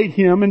assimilate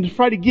him and to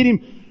try to get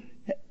him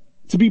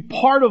to be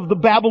part of the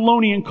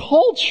Babylonian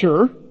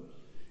culture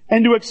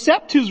and to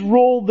accept his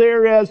role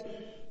there as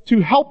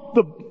to help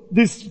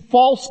this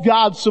false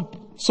god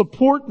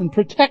support and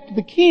protect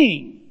the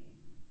king.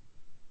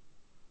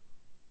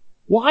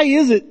 Why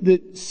is it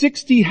that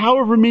 60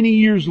 however many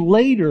years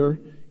later,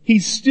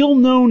 he's still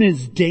known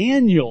as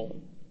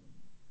Daniel?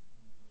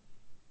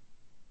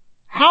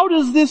 how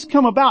does this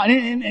come about?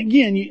 And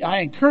again, I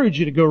encourage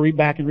you to go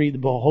back and read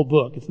the whole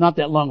book. It's not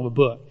that long of a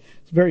book.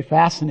 It's very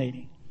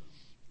fascinating.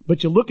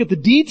 But you look at the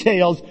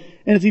details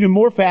and it's even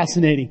more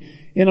fascinating.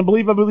 And I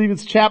believe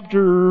it's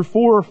chapter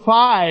 4 or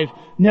 5,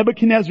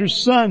 Nebuchadnezzar's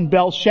son,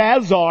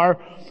 Belshazzar,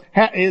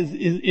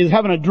 is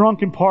having a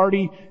drunken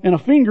party and a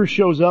finger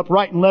shows up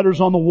writing letters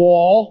on the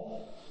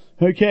wall.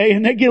 Okay,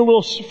 and they get a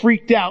little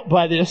freaked out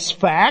by this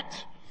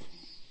fact.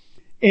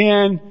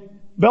 And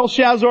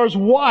Belshazzar's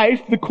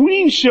wife, the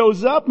queen,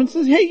 shows up and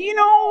says, hey,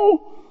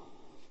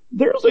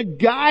 there's a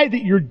guy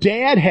that your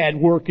dad had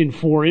working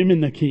for him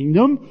in the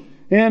kingdom,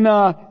 and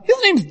his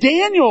name's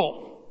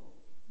Daniel.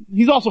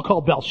 He's also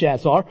called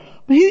Belshazzar,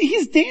 but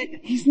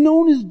he's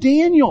known as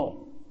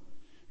Daniel.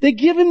 They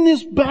give him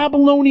this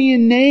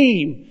Babylonian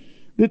name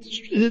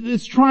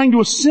that's trying to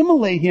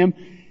assimilate him,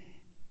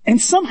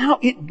 and somehow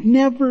it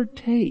never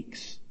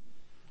takes.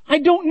 I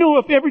don't know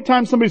if every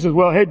time somebody says,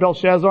 well, hey,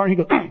 Belshazzar, and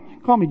he goes,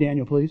 call me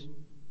Daniel, please.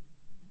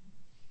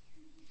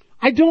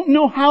 I don't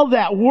know how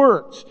that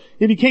works.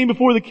 If he came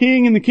before the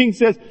king and the king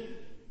says,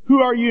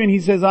 who are you? And he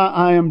says,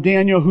 I am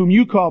Daniel, whom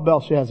you call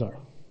Belshazzar.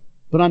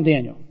 But I'm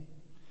Daniel.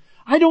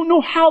 I don't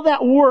know how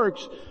that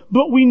works,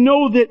 but we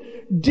know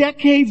that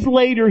decades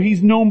later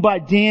he's known by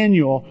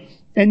Daniel.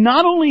 And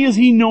not only is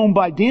he known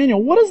by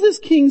Daniel, what does this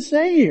king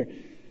say here?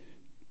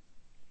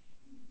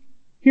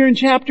 Here in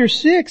chapter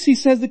 6, he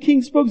says, the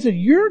king spoke and said,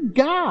 your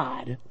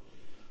God,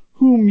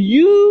 whom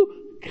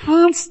you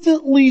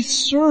constantly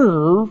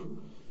serve,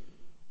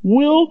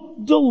 will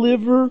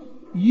deliver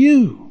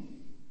you.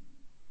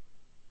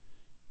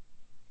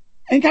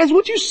 And guys,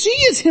 what you see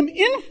is him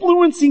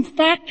influencing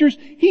factors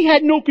he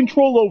had no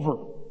control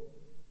over.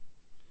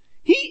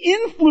 He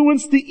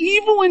influenced the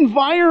evil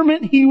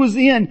environment he was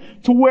in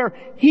to where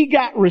he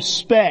got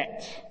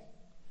respect.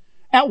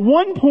 At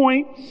one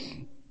point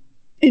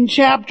in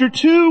chapter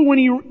 2,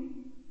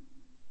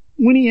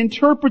 when he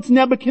interprets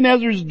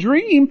Nebuchadnezzar's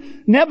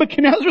dream,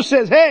 Nebuchadnezzar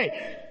says,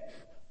 hey,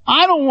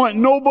 I don't want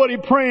nobody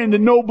praying to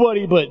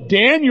nobody but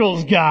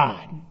Daniel's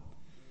God.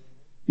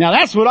 Now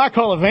that's what I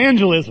call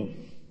evangelism.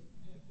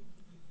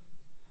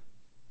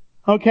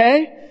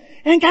 Okay?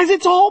 And guys,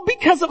 it's all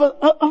because of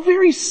a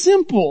very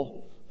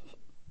simple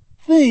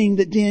thing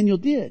that Daniel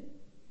did.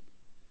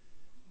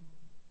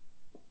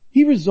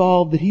 He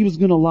resolved that he was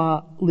going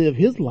to live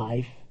his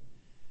life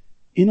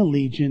in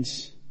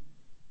allegiance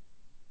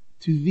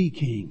to the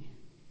king.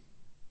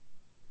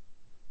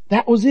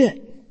 That was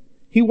it.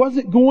 He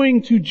wasn't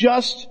going to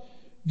just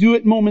do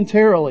it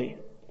momentarily.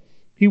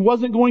 He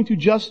wasn't going to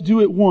just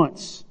do it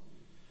once.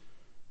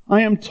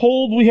 I am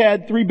told we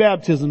had 3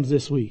 baptisms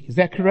this week. Is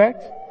that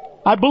correct?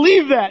 I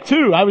believe that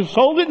too. I was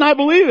told it and I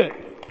believe it.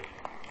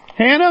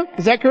 Hannah,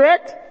 is that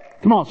correct?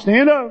 Come on,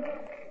 stand up.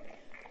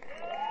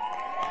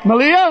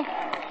 Malia?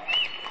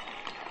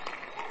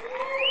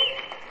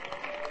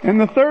 And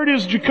the third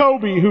is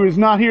Jacoby, who is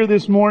not here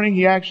this morning.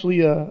 He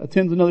actually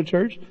attends another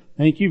church.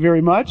 Thank you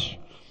very much.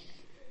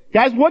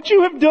 Guys, what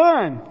you have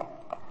done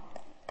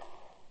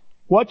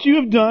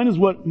is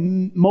what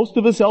most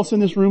of us else in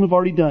this room have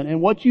already done. And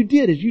what you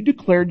did is you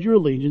declared your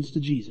allegiance to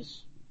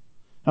Jesus.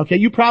 Okay,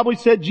 you probably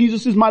said,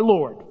 Jesus is my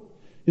Lord,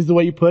 is the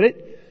way you put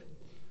it.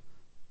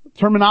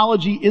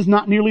 Terminology is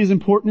not nearly as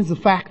important as the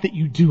fact that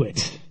you do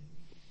it.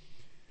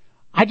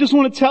 I just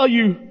want to tell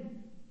you,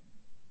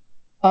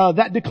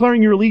 that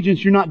declaring your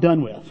allegiance you're not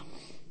done with.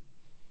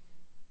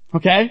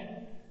 Okay?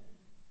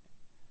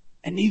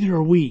 And neither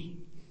are we.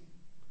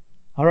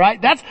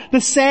 Alright? That's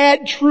the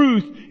sad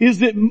truth, is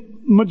that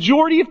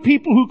majority of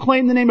people who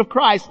claim the name of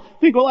Christ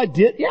think, well,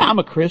 I'm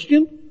a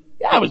Christian.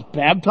 Yeah, I was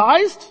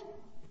baptized.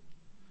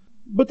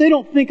 But they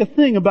don't think a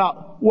thing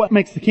about what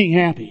makes the king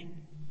happy.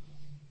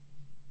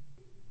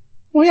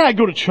 Well, yeah, I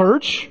go to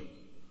church.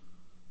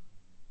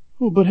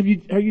 Oh, but are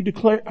you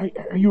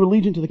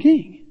allegiant to the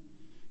king?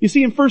 You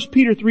see, in 1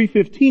 Peter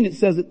 3:15, it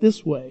says it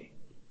this way.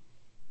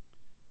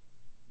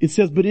 It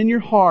says, but in your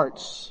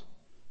hearts,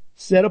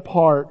 set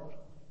apart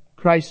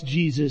Christ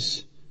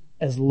Jesus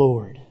as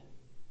Lord.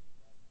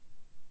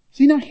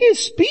 See, now he is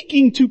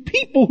speaking to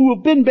people who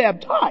have been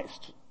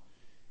baptized.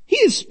 He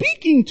is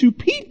speaking to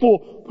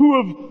people who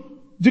have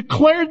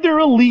declared their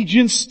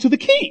allegiance to the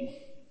king.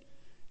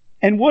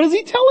 And what is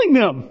he telling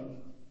them?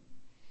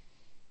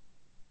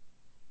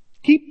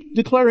 Keep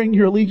declaring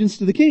your allegiance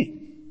to the king.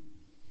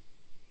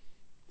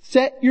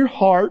 Set your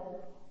heart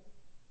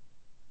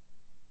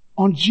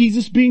on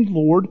Jesus being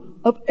Lord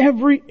of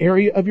every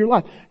area of your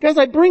life. Guys,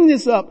 I bring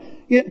this up,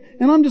 and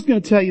I'm just going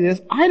to tell you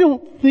this. I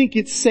don't think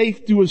it's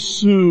safe to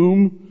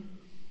assume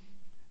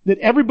that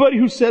everybody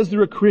who says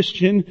they're a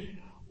Christian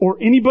or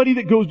anybody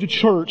that goes to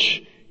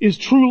church is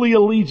truly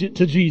allegiant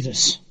to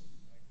Jesus.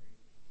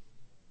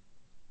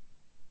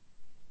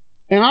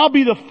 And I'll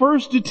be the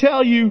first to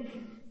tell you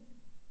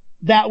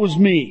that was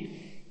me.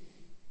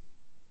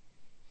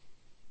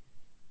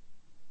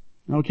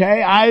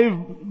 Okay,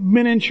 I've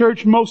been in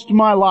church most of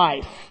my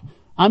life.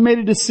 I made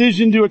a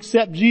decision to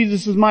accept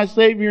Jesus as my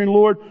Savior and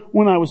Lord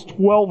when I was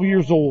 12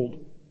 years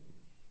old.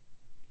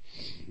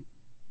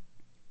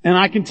 And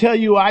I can tell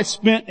you I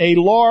spent a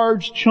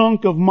large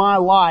chunk of my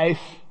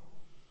life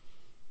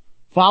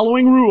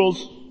following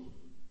rules,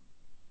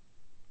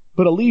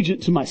 but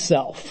allegiant to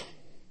myself.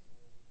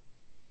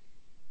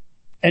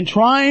 And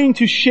trying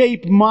to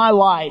shape my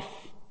life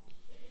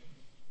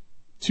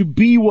to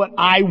be what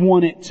I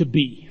want it to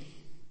be.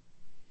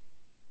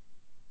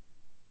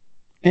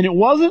 And it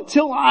wasn't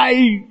till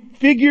I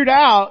figured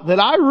out that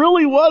I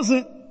really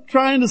wasn't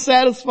trying to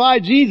satisfy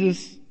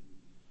Jesus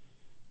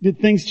did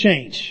things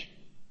change.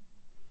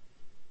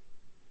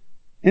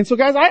 And so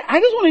guys, I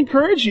just want to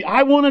encourage you.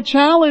 I want to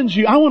challenge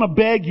you. I want to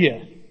beg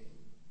you.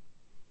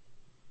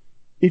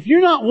 If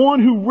you're not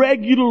one who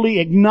regularly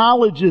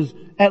acknowledges,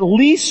 at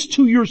least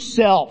to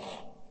yourself,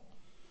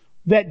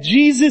 that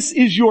Jesus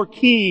is your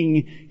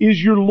King,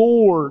 is your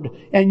Lord,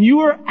 and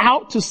you are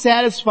out to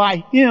satisfy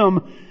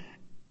Him,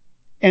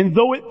 and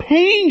though it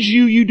pains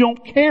you, you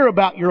don't care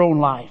about your own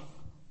life,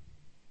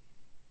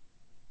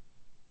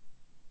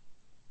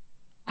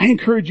 I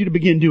encourage you to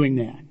begin doing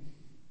that.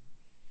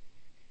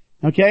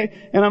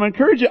 Okay? And I'll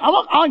encourage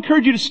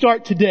you to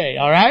start today,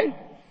 alright?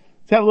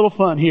 Let's have a little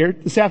fun here.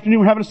 This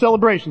afternoon we're having a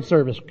celebration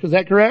service. Is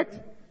that correct?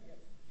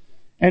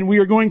 And we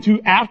are going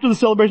to, after the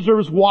celebration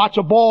service, watch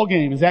a ball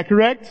game. Is that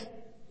correct?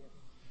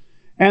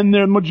 And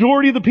the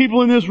majority of the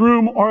people in this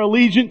room are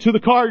allegiant to the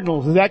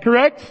Cardinals. Is that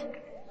correct?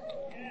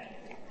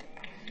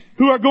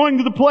 Who are going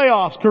to the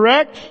playoffs,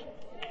 correct?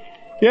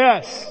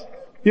 Yes.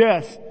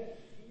 Yes.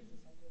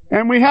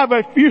 And we have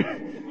a few,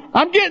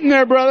 I'm getting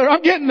there, brother.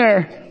 I'm getting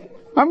there.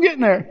 I'm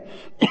getting there.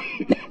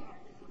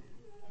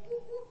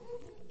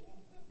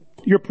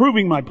 You're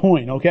proving my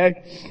point,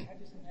 okay?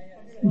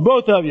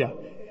 Both of you.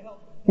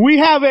 We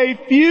have a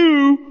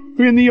few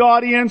in the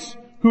audience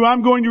who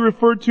I'm going to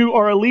refer to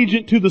are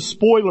allegiant to the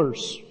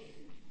spoilers.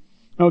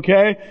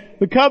 Okay?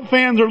 The Cub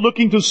fans are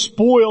looking to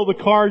spoil the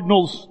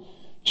Cardinals'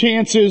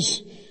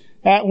 chances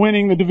at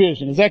winning the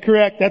division. Is that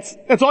correct?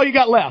 That's all you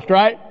got left,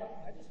 right?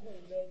 I just want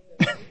to note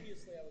that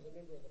previously I was a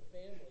member of the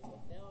family, but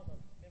now I'm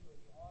a member of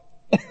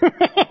the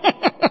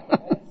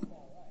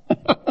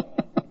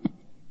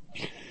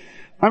audience.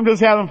 I'm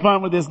just having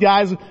fun with this,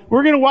 guys.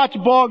 We're going to watch a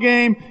ball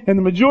game, and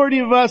the majority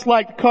of us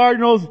like the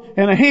Cardinals,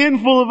 and a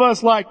handful of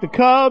us like the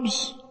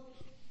Cubs.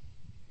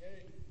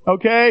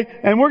 Okay?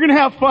 And we're going to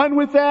have fun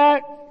with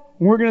that.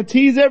 We're going to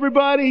tease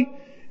everybody,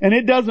 and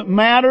it doesn't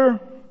matter.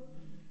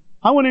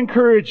 I want to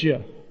encourage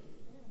you,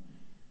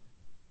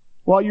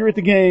 while you're at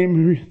the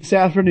game this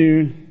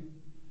afternoon,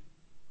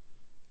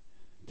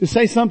 to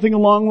say something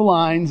along the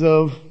lines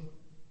of,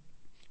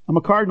 I'm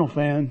a Cardinal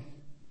fan,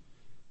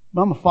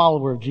 but I'm a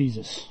follower of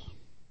Jesus.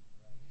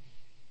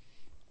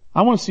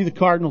 I want to see the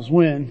Cardinals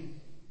win,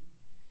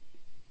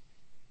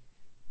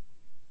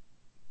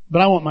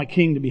 but I want my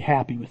King to be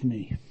happy with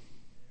me.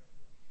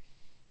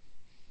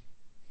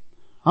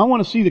 I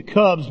want to see the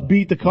Cubs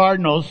beat the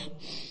Cardinals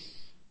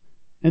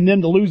and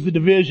them to lose the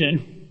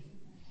division,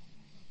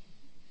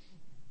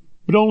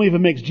 but only if it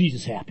makes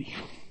Jesus happy.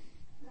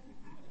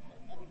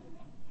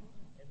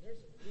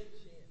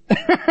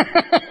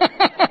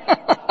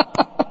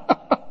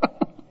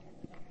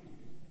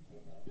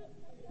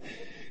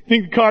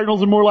 Think the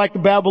Cardinals are more like the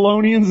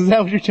Babylonians? Is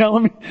that what you're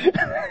telling me?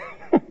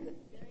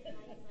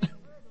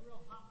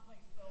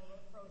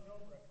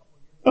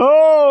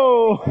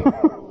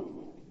 Oh!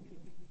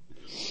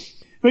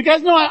 But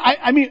guys, no,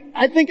 I mean,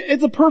 I think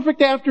it's a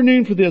perfect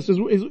afternoon for this.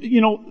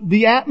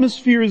 The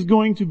atmosphere is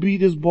going to be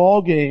this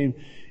ball game.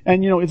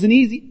 And it's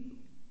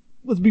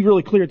let's be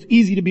really clear, it's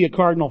easy to be a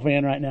Cardinal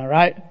fan right now,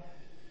 right?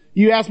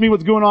 You ask me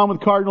what's going on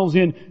with Cardinals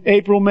in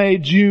April, May,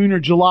 June, or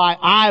July.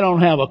 I don't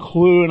have a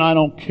clue and I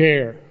don't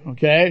care.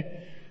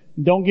 Okay?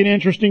 Don't get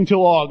interesting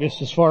till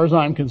August as far as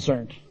I'm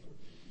concerned.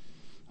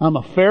 I'm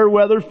a fair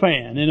weather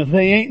fan. And if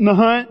they ain't in the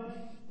hunt,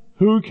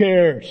 who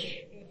cares?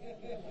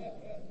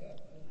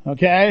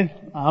 Okay?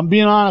 I'm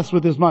being honest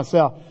with this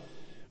myself.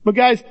 But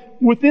guys,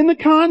 within the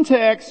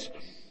context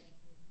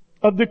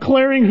of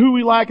declaring who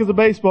we like as a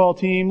baseball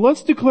team,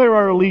 let's declare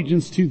our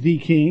allegiance to the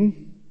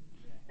King.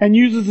 And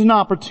use it as an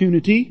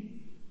opportunity.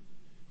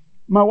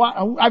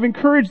 I've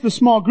encouraged the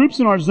small groups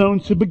in our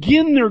zones to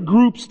begin their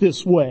groups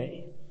this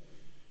way.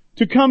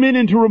 To come in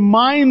and to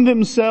remind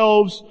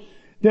themselves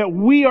that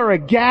we are a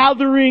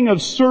gathering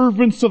of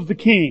servants of the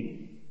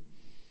King.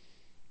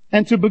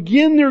 And to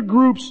begin their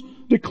groups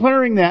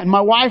declaring that. And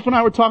my wife and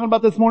I were talking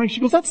about this morning. She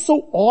goes, that's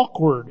so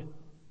awkward.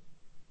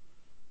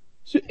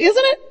 So,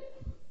 isn't it?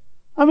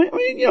 I mean,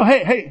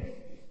 hey,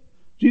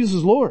 Jesus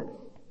is Lord.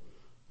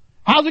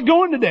 How's it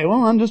going today?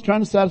 Well, I'm just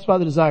trying to satisfy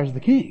the desires of the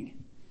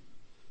King.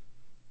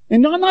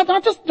 And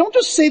don't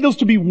just say those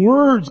to be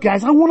words,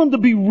 guys. I want them to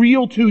be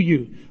real to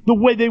you, the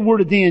way they were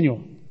to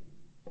Daniel.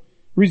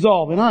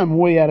 Resolve. And I'm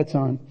way out of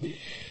time.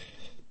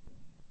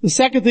 The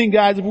second thing,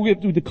 guys, if we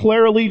have to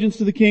declare allegiance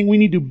to the King, we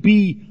need to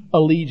be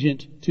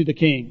allegiant to the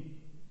King.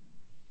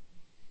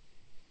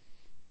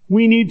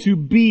 We need to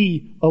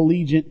be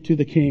allegiant to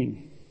the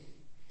King.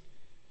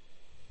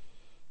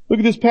 Look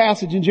at this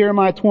passage in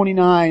Jeremiah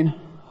 29.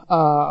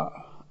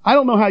 I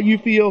don't know how you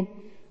feel.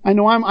 I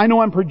know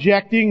I'm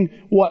projecting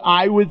what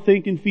I would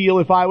think and feel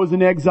if I was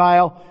in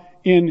exile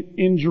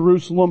in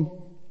Jerusalem.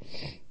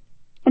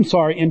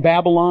 In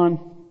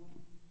Babylon.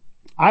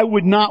 I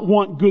would not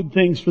want good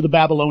things for the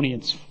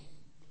Babylonians.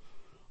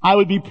 I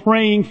would be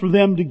praying for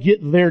them to get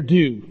their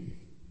due.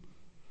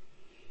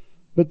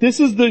 But this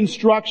is the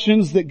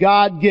instructions that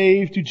God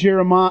gave to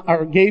Jeremiah,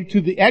 or gave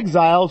to the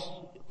exiles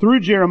through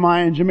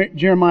Jeremiah in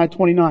Jeremiah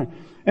 29.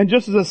 And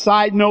just as a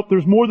side note,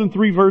 there's more than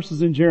 3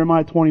 verses in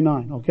Jeremiah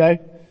 29, okay?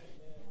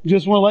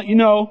 Just want to let you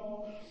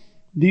know,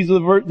 these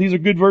are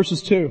good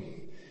verses too.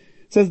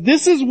 It says,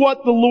 "This is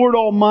what the Lord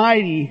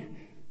Almighty,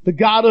 the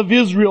God of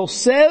Israel,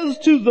 says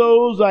to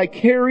those I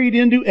carried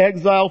into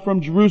exile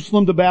from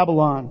Jerusalem to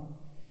Babylon.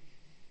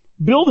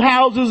 Build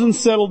houses and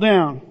settle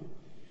down.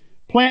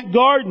 Plant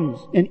gardens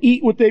and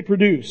eat what they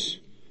produce.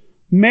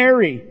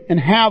 Marry and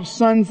have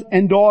sons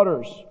and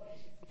daughters.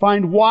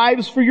 Find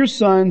wives for your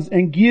sons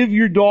and give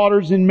your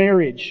daughters in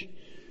marriage,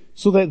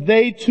 so that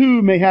they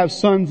too may have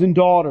sons and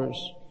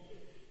daughters.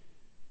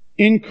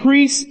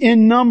 Increase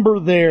in number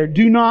there,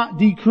 do not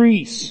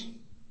decrease."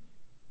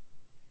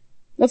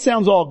 That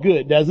sounds all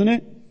good, doesn't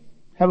it?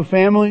 Have a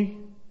family,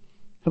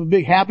 have a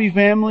big happy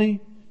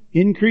family,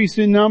 increase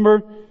in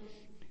number.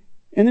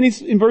 And then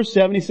in verse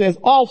 7 he says,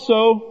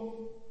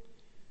 "Also,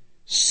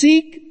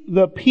 seek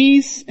the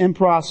peace and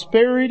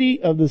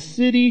prosperity of the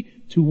city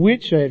to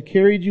which I have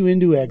carried you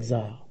into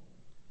exile.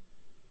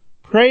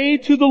 Pray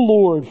to the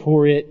Lord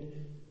for it,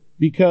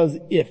 because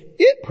if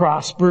it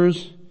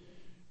prospers,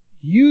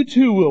 you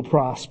too will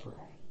prosper.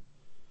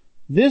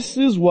 This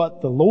is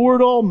what the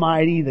Lord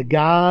Almighty, the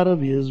God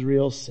of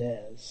Israel,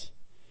 says.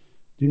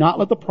 Do not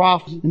let the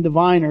prophets and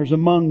diviners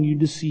among you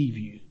deceive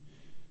you.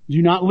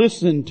 Do not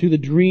listen to the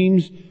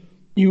dreams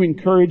you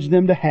encourage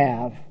them to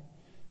have.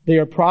 They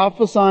are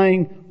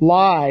prophesying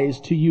lies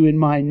to you in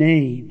my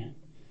name.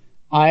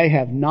 I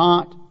have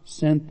not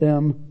sent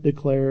them,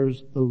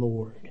 declares the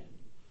Lord."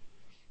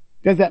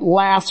 There's that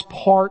last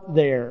part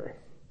there.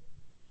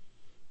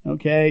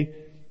 Okay?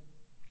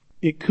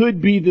 It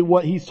could be that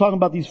what he's talking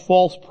about, these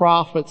false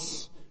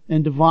prophets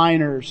and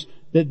diviners,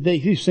 that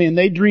he's saying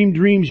they dream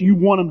dreams you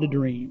want them to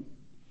dream.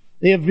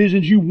 They have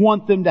visions you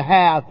want them to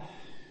have.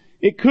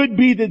 It could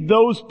be that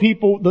those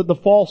people, that the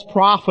false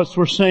prophets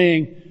were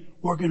saying,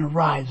 we're going to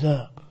rise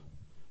up.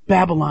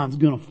 Babylon's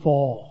going to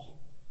fall.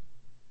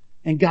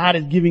 And God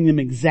is giving them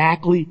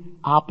exactly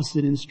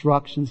opposite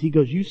instructions. He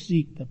goes, you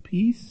seek the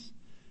peace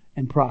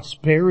and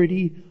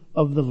prosperity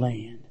of the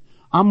land.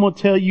 I'm going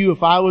to tell you,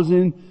 if I was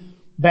in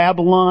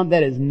Babylon,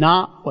 that is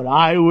not what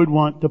I would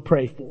want to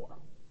pray for.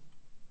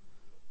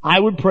 I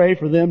would pray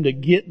for them to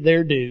get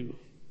their due.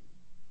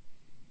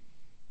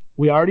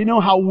 We already know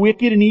how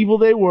wicked and evil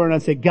they were, and I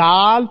said,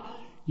 God,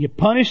 you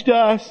punished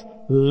us,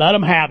 let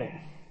them have it.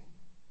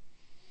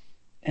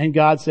 And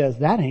God says,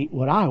 that ain't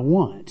what I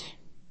want.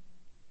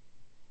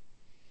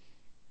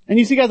 And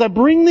you see, guys, I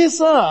bring this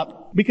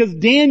up because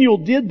Daniel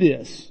did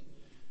this.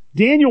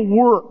 Daniel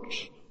worked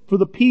for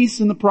the peace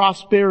and the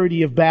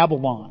prosperity of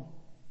Babylon.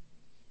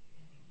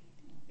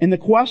 And the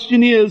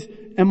question is,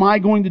 am I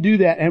going to do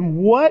that? And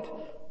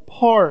what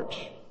part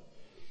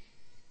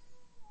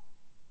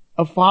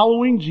of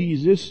following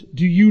Jesus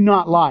do you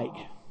not like?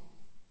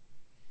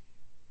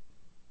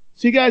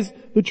 See, guys,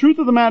 the truth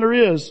of the matter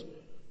is,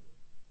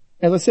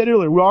 as I said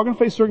earlier, we're all going to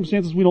face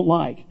circumstances we don't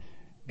like.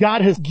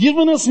 God has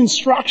given us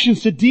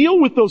instructions to deal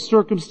with those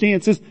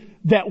circumstances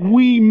that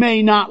we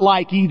may not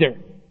like either.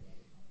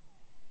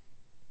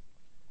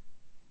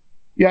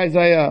 Guys,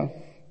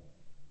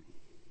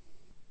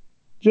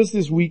 just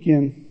this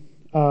weekend,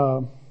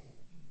 some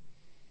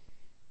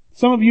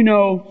of you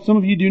know, some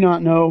of you do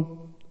not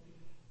know,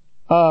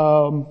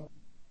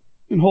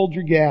 and hold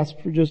your gasp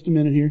for just a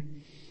minute here,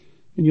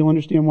 and you'll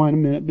understand why in a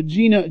minute. But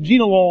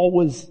Gina Law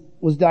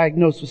was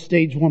diagnosed with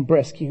stage 1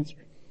 breast cancer.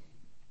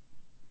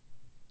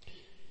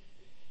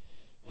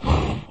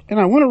 And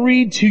I want to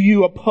read to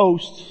you a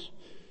post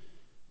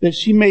that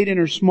she made in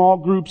her small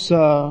group's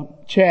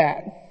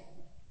chat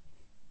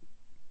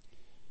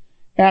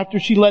after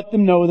she let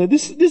them know that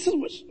this is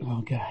what,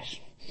 oh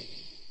gosh.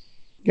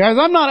 Guys,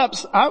 I'm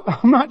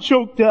not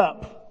choked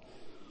up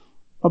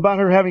about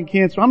her having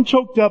cancer. I'm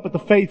choked up at the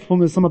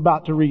faithfulness I'm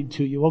about to read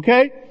to you,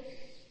 okay?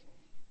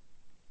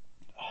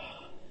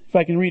 If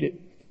I can read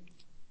it.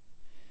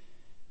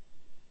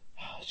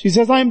 She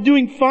says, I am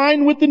doing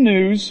fine with the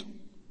news.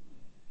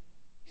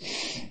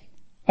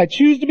 I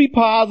choose to be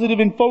positive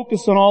and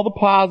focus on all the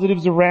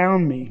positives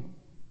around me.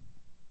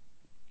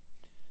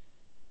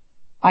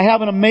 I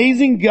have an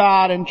amazing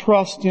God and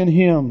trust in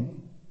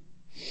Him.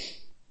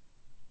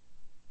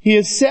 He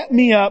has set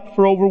me up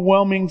for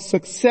overwhelming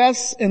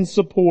success and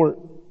support.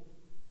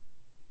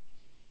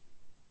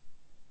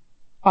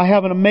 I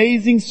have an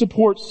amazing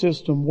support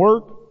system,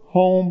 work,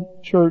 home,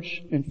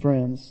 church, and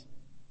friends.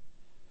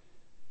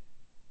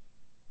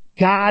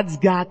 God's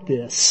got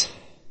this.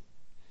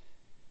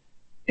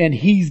 And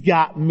He's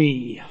got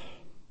me.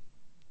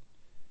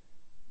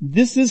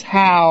 This is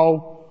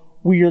how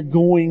we are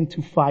going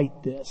to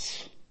fight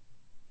this.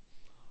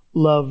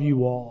 Love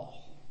you all.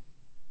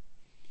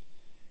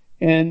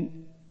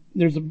 And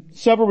there's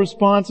several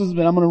responses,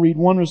 but I'm going to read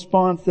one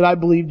response that I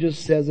believe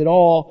just says it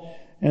all.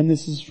 And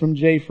this is from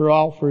J. for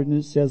Alford, and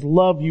it says,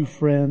 "Love you,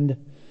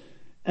 friend,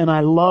 and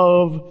I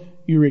love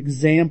your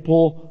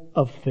example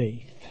of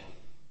faith."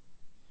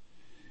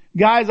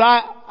 Guys,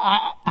 I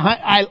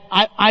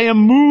am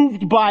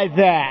moved by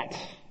that.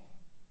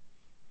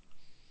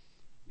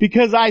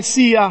 Because I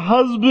see a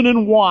husband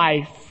and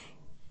wife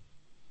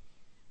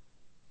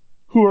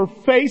who are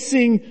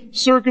facing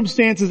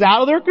circumstances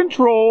out of their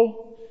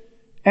control,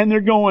 and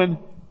they're going,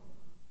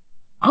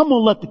 "I'm going to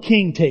let the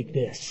King take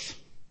this."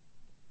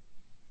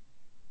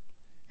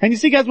 And you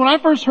see, guys, when I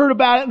first heard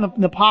about it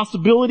and the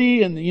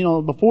possibility and,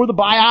 before the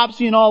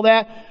biopsy and all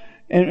that,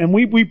 and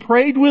we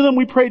prayed with them,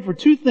 we prayed for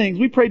two things.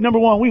 We prayed, number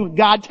one,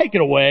 God, take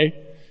it away.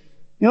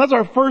 That's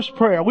our first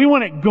prayer. We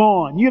want it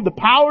gone. You have the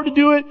power to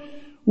do it.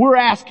 We're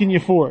asking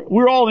you for it.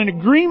 We're all in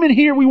agreement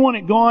here. We want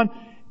it gone.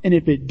 And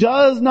if it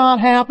does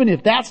not happen,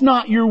 if that's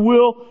not your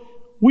will,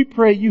 we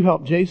pray you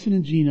help Jason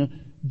and Gina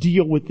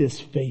deal with this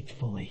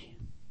faithfully.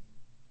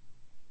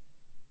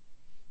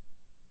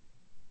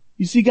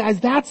 You see,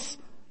 guys, that's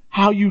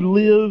how you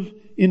live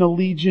in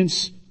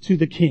allegiance to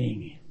the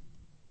King.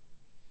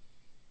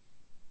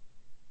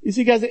 You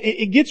see, guys,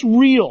 it gets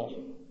real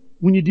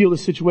when you deal with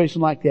a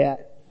situation like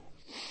that.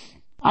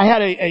 I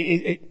had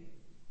a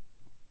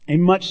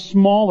much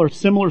smaller,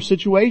 similar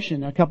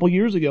situation a couple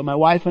years ago. My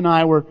wife and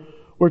I were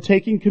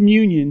taking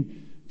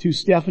communion to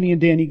Stephanie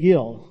and Danny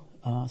Gill.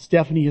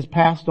 Stephanie has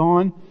passed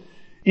on.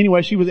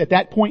 Anyway, she was at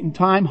that point in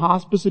time,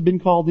 hospice had been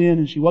called in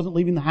and she wasn't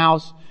leaving the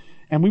house.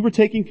 And we were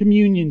taking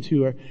communion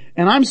to her.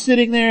 And I'm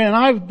sitting there, and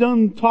I've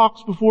done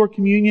talks before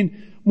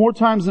communion more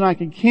times than I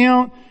can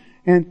count,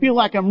 and feel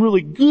like I'm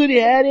really good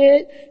at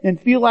it, and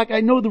feel like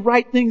I know the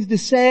right things to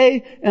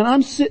say. And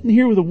I'm sitting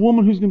here with a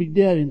woman who's going to be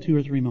dead in 2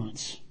 or 3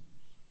 months.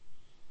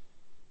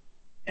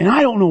 And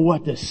I don't know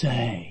what to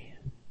say.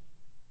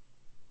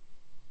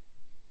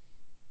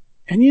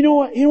 And you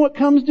know what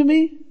comes to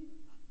me?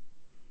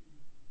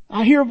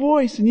 I hear a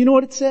voice, and you know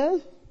what it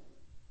says?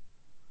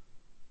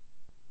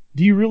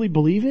 Do you really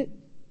believe it?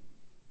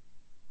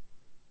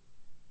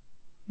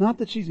 Not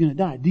that she's going to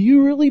die. Do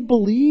you really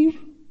believe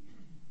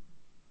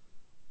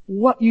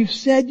what you've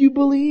said you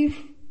believe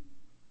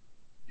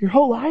your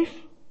whole life?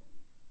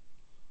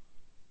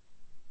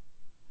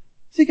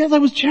 See, guys, I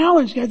was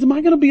challenged, guys. Am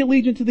I going to be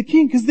allegiant to the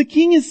King? Because the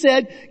King has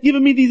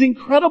given me these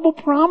incredible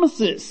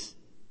promises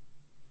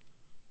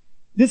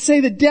that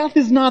say that death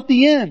is not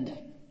the end.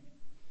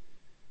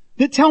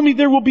 That tell me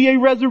there will be a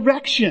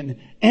resurrection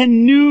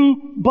and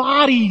new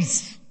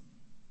bodies.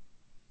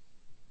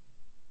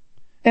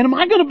 And am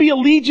I going to be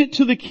allegiant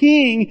to the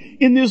King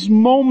in this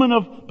moment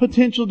of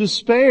potential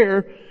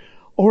despair?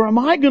 Or am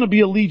I going to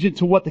be allegiant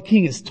to what the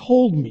King has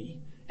told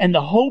me and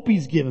the hope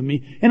He's given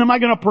me? And am I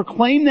going to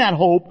proclaim that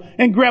hope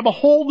and grab a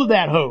hold of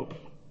that hope?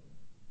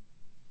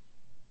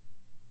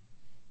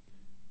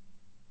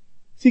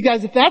 See,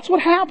 guys, if that's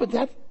what happens,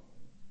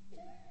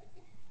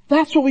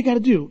 that's what we got to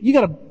do. You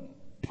got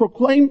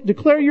to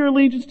declare your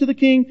allegiance to the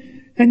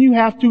King, and you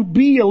have to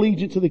be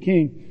allegiant to the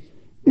King.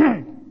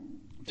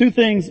 2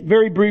 things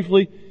very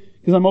briefly,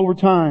 because I'm over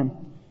time.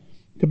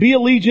 To be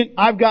allegiant,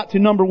 I've got to,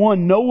 number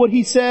 1, know what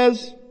He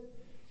says,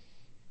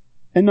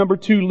 and number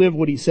 2, live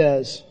what He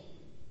says.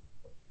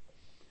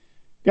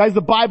 Guys,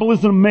 the Bible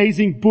is an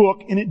amazing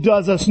book, and it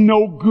does us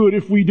no good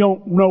if we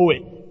don't know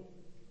it.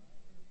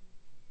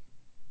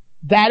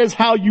 That is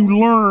how you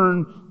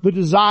learn the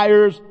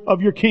desires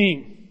of your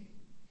King.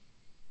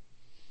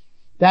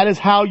 That is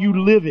how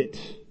you live it,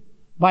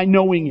 by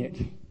knowing it.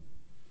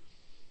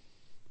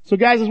 So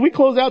guys, as we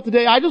close out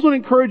today, I just want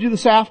to encourage you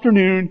this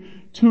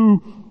afternoon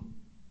to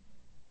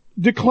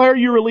declare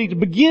your allegiance.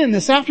 Begin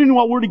this afternoon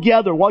while we're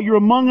together, while you're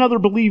among other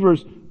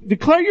believers.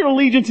 Declare your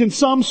allegiance in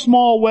some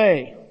small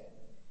way.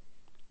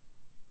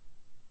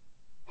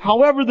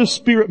 However the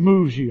Spirit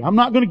moves you. I'm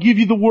not going to give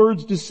you the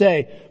words to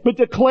say, but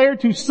declare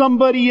to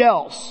somebody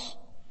else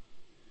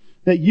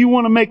that you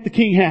want to make the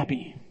King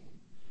happy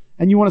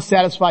and you want to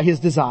satisfy His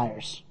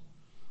desires.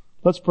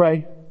 Let's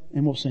pray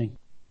and we'll sing.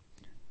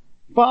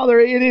 Father,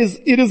 it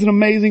is an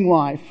amazing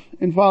life.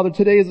 And Father,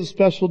 today is a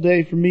special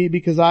day for me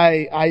because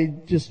I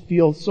just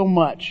feel so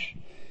much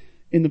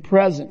in the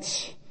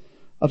presence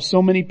of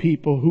so many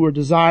people who are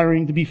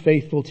desiring to be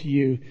faithful to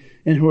You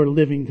and who are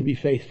living to be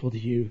faithful to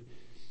You.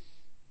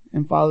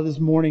 And Father, this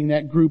morning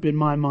that group in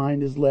my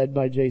mind is led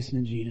by Jason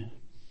and Gina.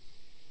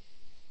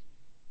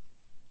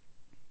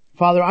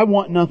 Father, I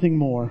want nothing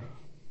more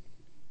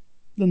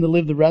than to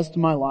live the rest of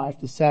my life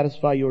to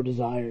satisfy Your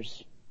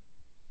desires.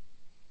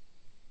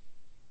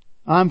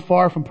 I'm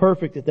far from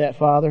perfect at that,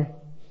 Father.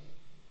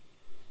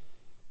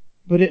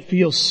 But it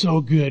feels so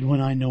good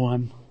when I know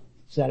I'm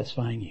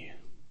satisfying You.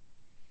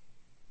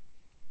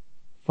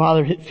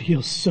 Father, it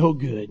feels so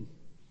good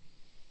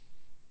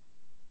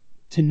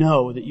to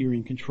know that You're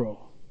in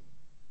control.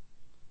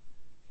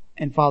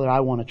 And Father,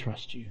 I want to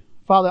trust You.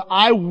 Father,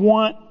 I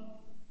want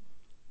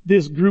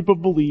this group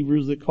of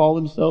believers that call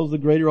themselves the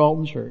Greater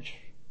Alton Church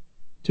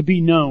to be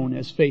known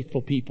as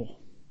faithful people.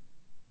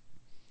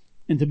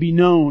 And to be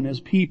known as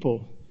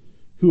people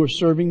who are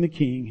serving the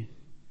King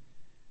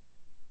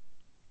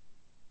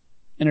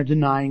and are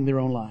denying their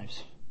own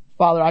lives.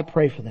 Father, I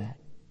pray for that.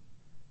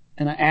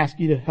 And I ask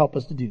you to help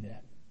us to do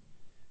that.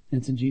 And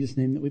it's in Jesus'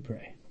 name that we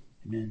pray.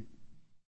 Amen.